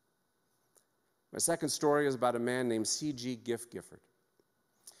 My second story is about a man named C.G. Gifford.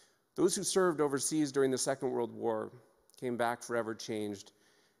 Those who served overseas during the Second World War came back forever changed,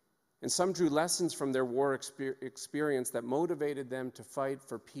 and some drew lessons from their war experience that motivated them to fight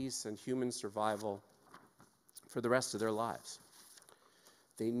for peace and human survival for the rest of their lives.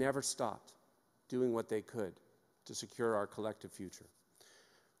 They never stopped doing what they could to secure our collective future.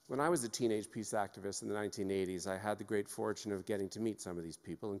 When I was a teenage peace activist in the 1980s, I had the great fortune of getting to meet some of these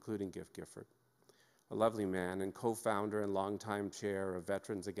people, including Gifford, a lovely man and co-founder and longtime chair of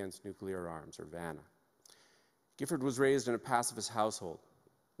Veterans Against Nuclear Arms, or VANA. Gifford was raised in a pacifist household,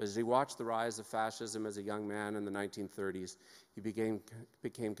 but as he watched the rise of fascism as a young man in the 1930s, he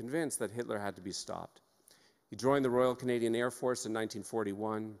became convinced that Hitler had to be stopped. He joined the Royal Canadian Air Force in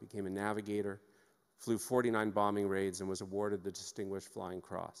 1941, became a navigator, flew 49 bombing raids, and was awarded the Distinguished Flying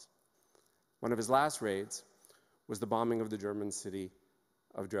Cross. One of his last raids was the bombing of the German city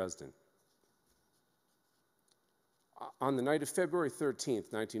of Dresden. On the night of February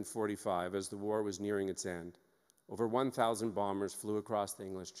 13th, 1945, as the war was nearing its end, over 1,000 bombers flew across the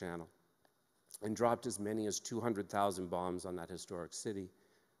English Channel. and dropped as many as 200,000 bombs on that historic city,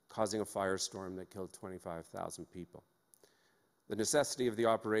 causing a firestorm that killed 25,000 people. The necessity of the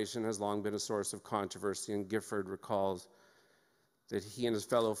operation has long been a source of controversy, and Gifford recalls that he and his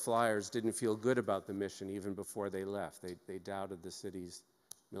fellow flyers didn't feel good about the mission even before they left. They doubted the city's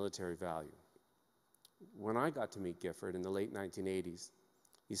military value. When I got to meet Gifford in the late 1980s,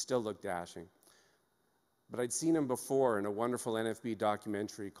 he still looked dashing. But I'd seen him before in a wonderful NFB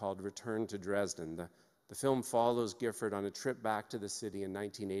documentary called Return to Dresden. The film follows Gifford on a trip back to the city in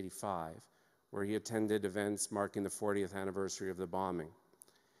 1985, where he attended events marking the 40th anniversary of the bombing.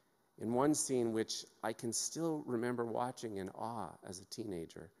 In one scene, which I can still remember watching in awe as a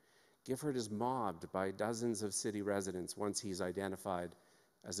teenager, Gifford is mobbed by dozens of city residents once he's identified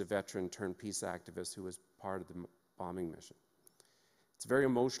as a veteran turned peace activist who was part of the bombing mission. It's a very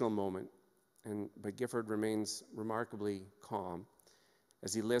emotional moment, but Gifford remains remarkably calm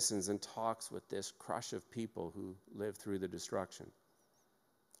as he listens and talks with this crush of people who lived through the destruction.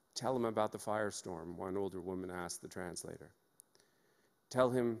 Tell him about the firestorm, one older woman asked the translator. Tell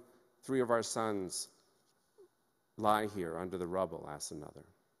him 3 of our sons lie here under the rubble, asked another.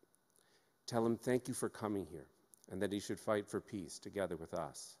 Tell him thank you for coming here and that he should fight for peace together with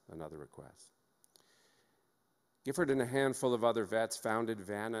us, another request. Gifford and a handful of other vets founded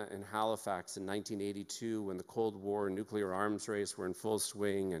VANA in Halifax in 1982 when the Cold War and nuclear arms race were in full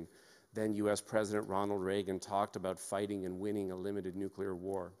swing, and then U.S. President Ronald Reagan talked about fighting and winning a limited nuclear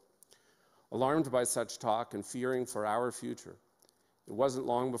war. Alarmed by such talk and fearing for our future, it wasn't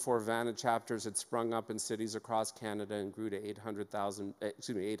long before VANA chapters had sprung up in cities across Canada and grew to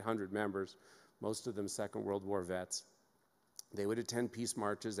 800 members, most of them Second World War vets. They would attend peace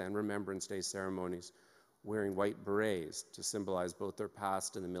marches and Remembrance Day ceremonies, wearing white berets to symbolize both their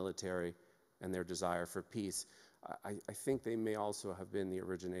past in the military and their desire for peace. I think they may also have been the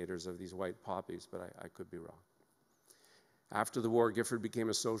originators of these white poppies, but I could be wrong. After the war, Gifford became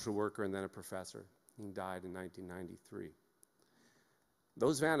a social worker and then a professor. He died in 1993.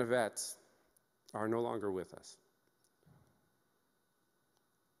 Those VANA vets are no longer with us.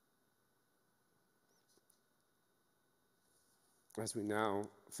 As we now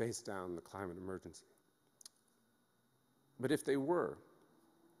face down the climate emergency. But if they were,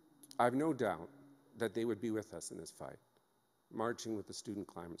 I've no doubt that they would be with us in this fight, marching with the student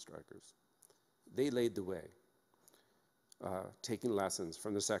climate strikers. They laid the way, taking lessons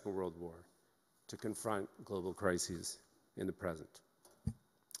from the Second World War to confront global crises in the present.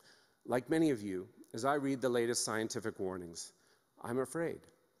 Like many of you, as I read the latest scientific warnings, I'm afraid.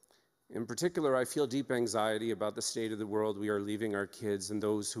 In particular, I feel deep anxiety about the state of the world we are leaving our kids and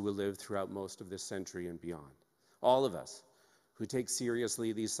those who will live throughout most of this century and beyond. All of us who take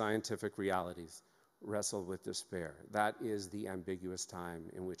seriously these scientific realities wrestle with despair. That is the ambiguous time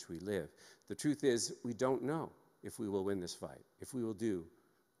in which we live. The truth is, we don't know if we will win this fight, if we will do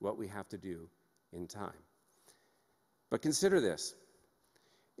what we have to do in time. But consider this.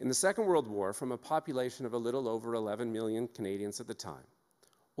 In the Second World War, from a population of a little over 11 million Canadians at the time,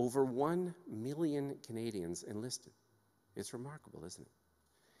 over 1 million Canadians enlisted. It's remarkable, isn't it?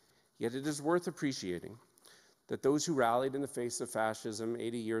 Yet it is worth appreciating that those who rallied in the face of fascism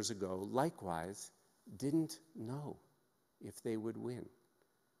 80 years ago likewise didn't know if they would win.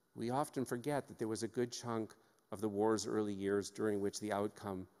 We often forget that there was a good chunk of the war's early years during which the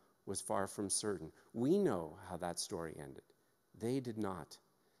outcome was far from certain. We know how that story ended. They did not.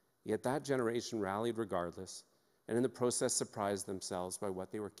 Yet that generation rallied regardless, and in the process surprised themselves by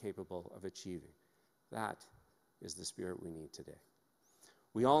what they were capable of achieving. That is the spirit we need today.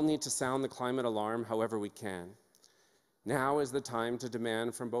 We all need to sound the climate alarm however we can. Now is the time to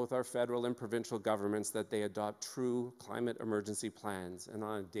demand from both our federal and provincial governments that they adopt true climate emergency plans and an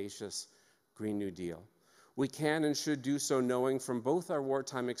audacious Green New Deal. We can and should do so knowing from both our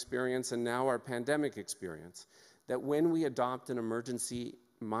wartime experience and now our pandemic experience that when we adopt an emergency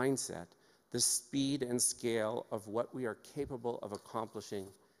mindset, the speed and scale of what we are capable of accomplishing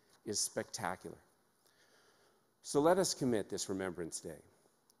is spectacular. So let us commit this Remembrance Day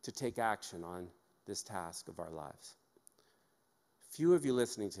to take action on this task of our lives. Few of you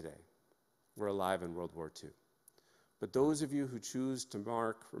listening today were alive in World War II, but those of you who choose to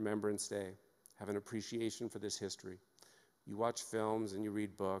mark Remembrance Day have an appreciation for this history. You watch films and you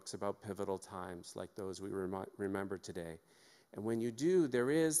read books about pivotal times like those we remember today. And when you do, there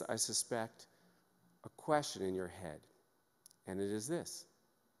is, I suspect, a question in your head, and it is this: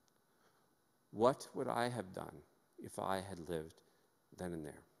 what would I have done if I had lived then and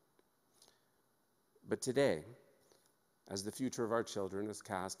there? But today, as the future of our children is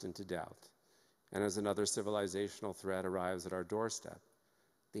cast into doubt, and as another civilizational threat arrives at our doorstep,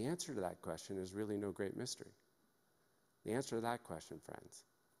 The answer to that question is really no great mystery. The answer to that question, friends,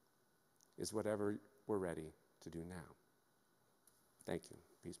 is whatever we're ready to do now. Thank you.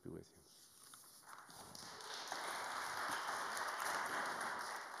 Peace be with you.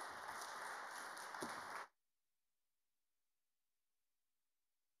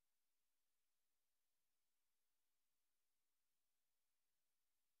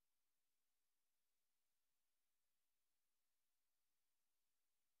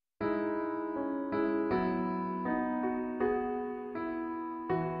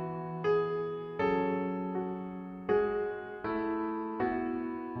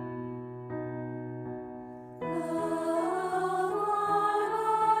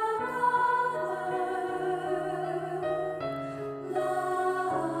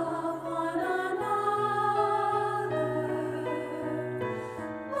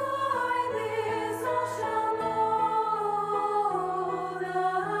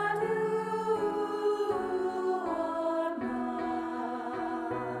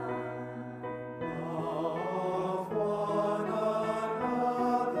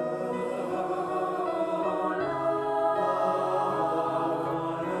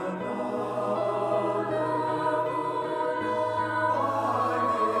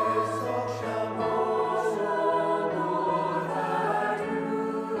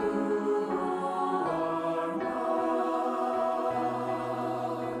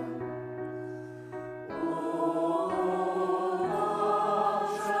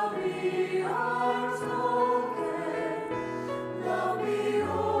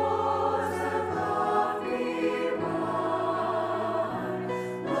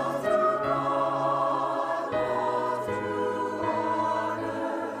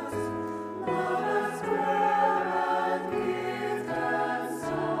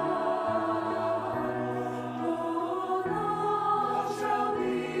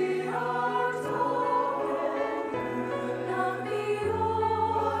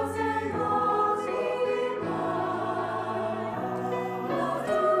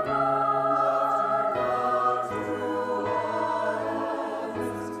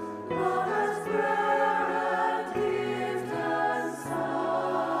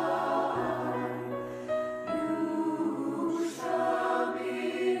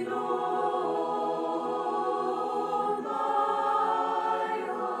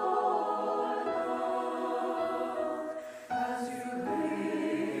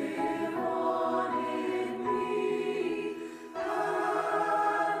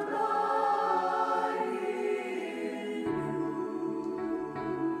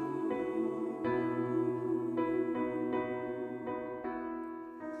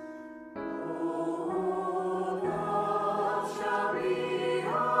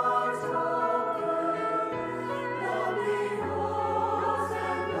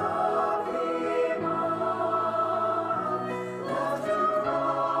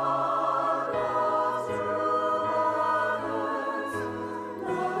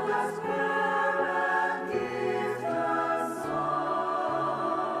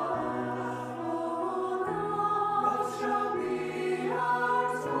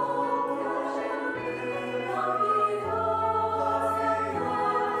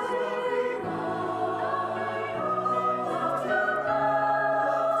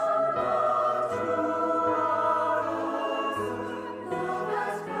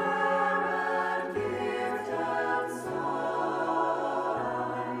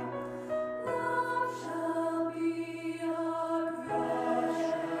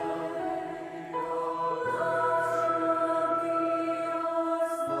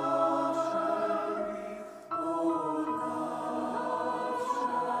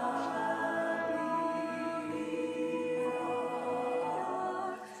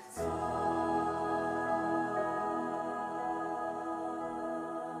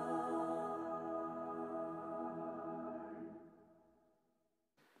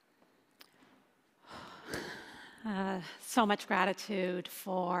 So much gratitude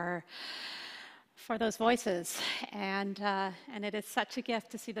for those voices, and it is such a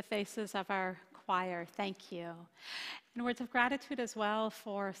gift to see the faces of our choir. Thank you. And words of gratitude as well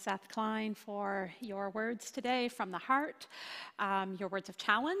for Seth Klein for your words today from the heart, your words of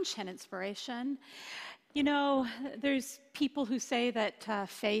challenge and inspiration. You know, there's people who say that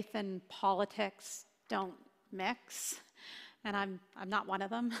faith and politics don't mix, and I'm not one of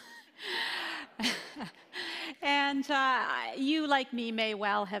them. And you, like me, may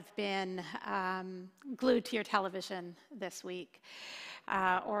well have been glued to your television this week,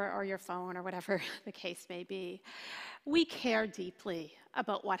 or your phone, or whatever the case may be. We care deeply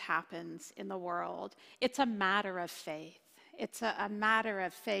about what happens in the world. It's a matter of faith. It's a matter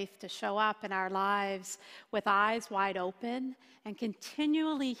of faith to show up in our lives with eyes wide open and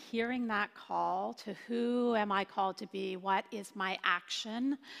continually hearing that call to who am I called to be? What is my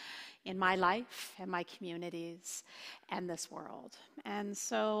action in my life and my communities and this world? And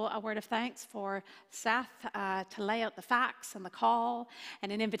so a word of thanks for Seth to lay out the facts and the call,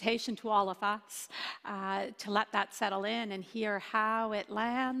 and an invitation to all of us to let that settle in and hear how it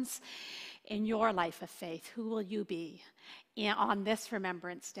lands in your life of faith. Who will you be on this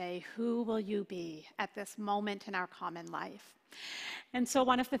Remembrance Day? Who will you be at this moment in our common life? And so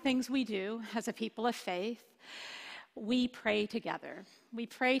one of the things we do as a people of faith, we pray together. We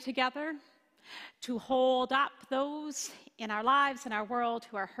pray together to hold up those in our lives, in our world,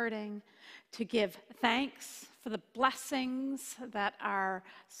 who are hurting, to give thanks for the blessings that are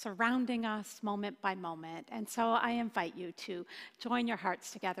surrounding us moment by moment. And so I invite you to join your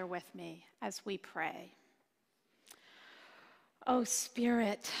hearts together with me as we pray. O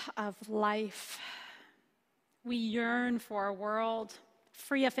Spirit of life, we yearn for a world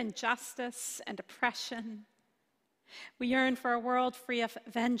free of injustice and oppression. We yearn for a world free of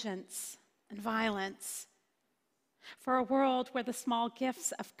vengeance and violence, for a world where the small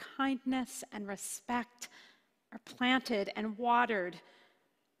gifts of kindness and respect are planted and watered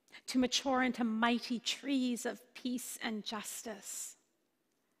to mature into mighty trees of peace and justice.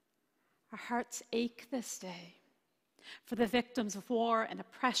 Our hearts ache this day for the victims of war and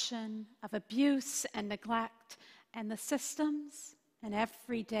oppression, of abuse and neglect, and the systems and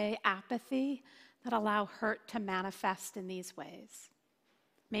everyday apathy that allow hurt to manifest in these ways.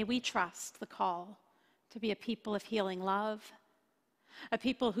 May we trust the call to be a people of healing love, a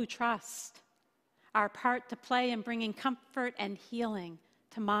people who trust our part to play in bringing comfort and healing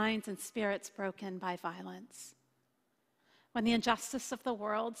to minds and spirits broken by violence. When the injustice of the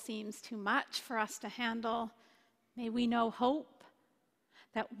world seems too much for us to handle, may we know hope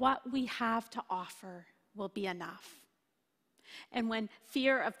that what we have to offer will be enough. And when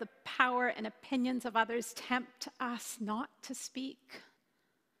fear of the power and opinions of others tempt us not to speak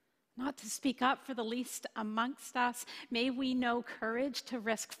up for the least amongst us, may we know courage to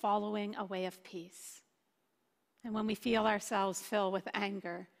risk following a way of peace. And when we feel ourselves fill with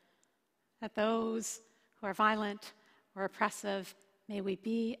anger at those who are violent or oppressive, may we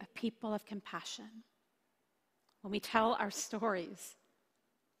be a people of compassion. When we tell our stories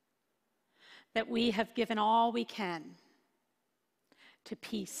that we have given all we can to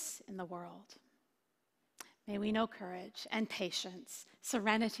peace in the world, may we know courage and patience,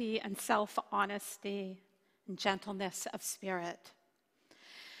 serenity and self-honesty, and gentleness of spirit.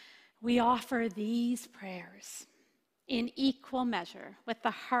 We offer these prayers in equal measure with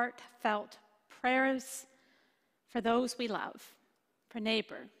the heartfelt prayers for those we love, for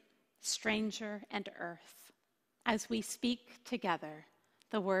neighbor, stranger, and earth, as we speak together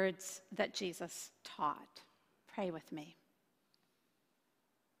the words that Jesus taught. Pray with me.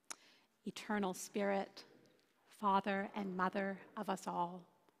 Eternal Spirit, Father and Mother of us all,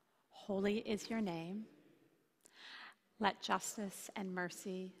 holy is your name. Let justice and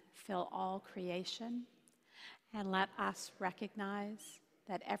mercy fill all creation, and let us recognize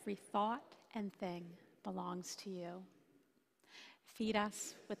that every thought and thing belongs to you. Feed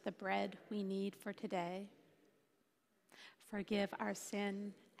us with the bread we need for today. Forgive our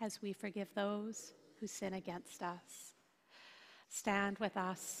sin as we forgive those who sin against us. Stand with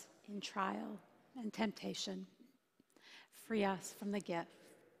us in trial and temptation. Free us from the gift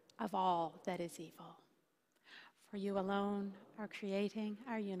of all that is evil. For you alone are creating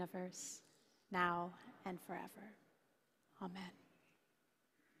our universe, now and forever. Amen.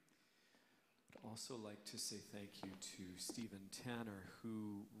 I'd also like to say thank you to Stephen Tanner,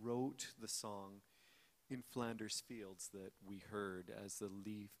 who wrote the song in Flanders Fields that we heard as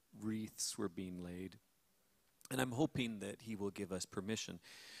the wreaths were being laid. And I'm hoping that he will give us permission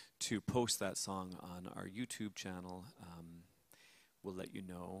to post that song on our YouTube channel. We'll let you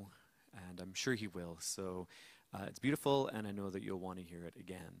know, and I'm sure he will. So it's beautiful, and I know that you'll want to hear it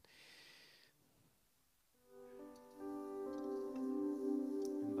again.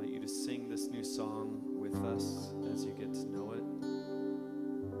 I invite you to sing this new song with us as you get to know it.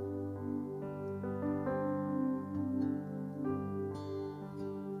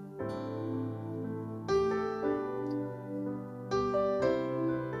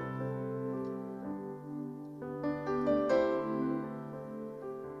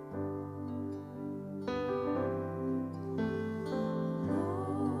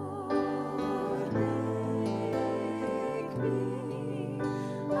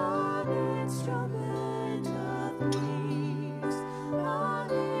 Instrument of peace.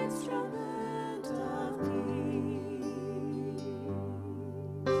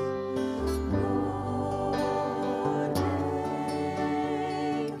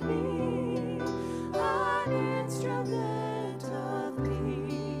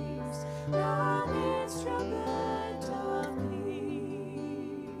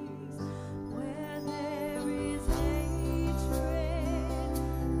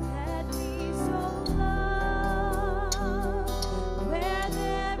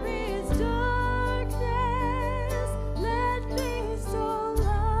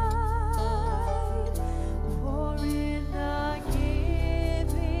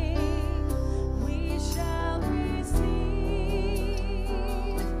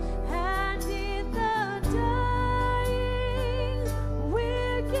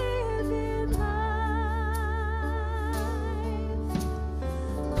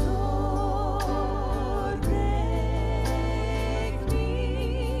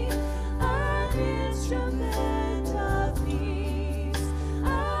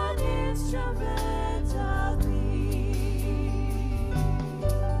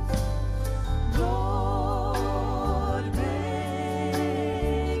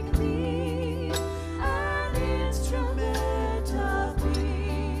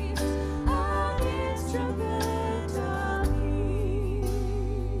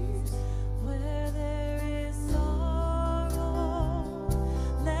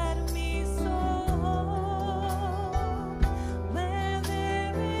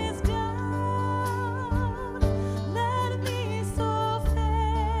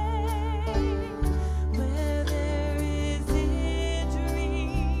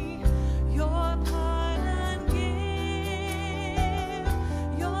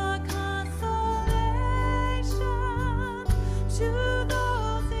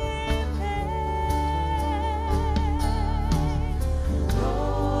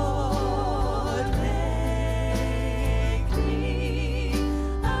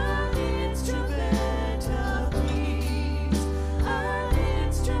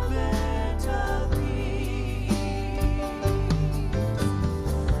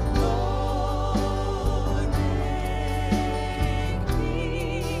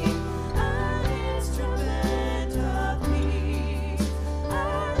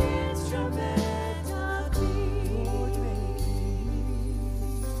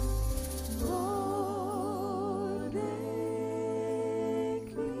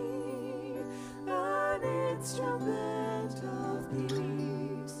 instrument of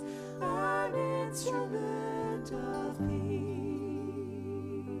peace, an instrument of peace.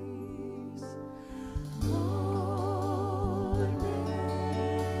 Lord,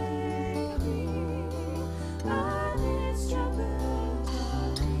 make me an instrument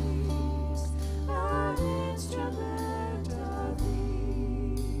of peace, an instrument of peace.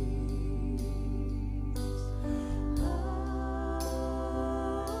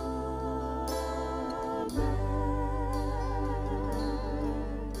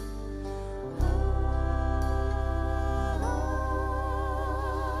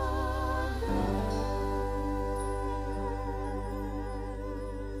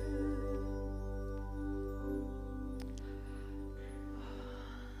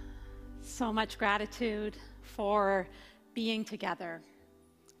 So much gratitude for being together.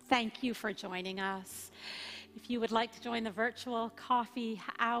 Thank you for joining us. If you would like to join the virtual coffee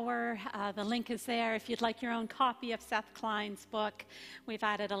hour, the link is there. If you'd like your own copy of Seth Klein's book, we've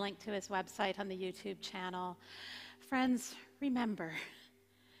added a link to his website on the YouTube channel. Friends, remember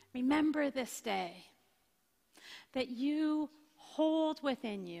this day that you hold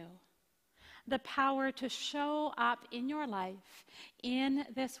within you the power to show up in your life, in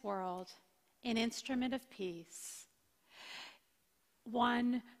this world, an instrument of peace,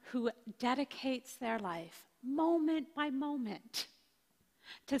 one who dedicates their life moment by moment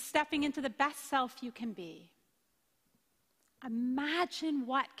to stepping into the best self you can be. Imagine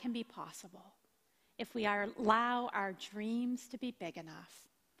what can be possible if we allow our dreams to be big enough.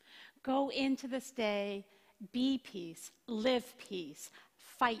 Go into this day, be peace, live peace,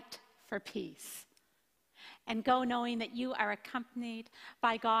 fight for peace. And go knowing that you are accompanied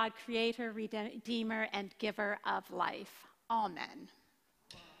by God, creator, redeemer, and giver of life. Amen.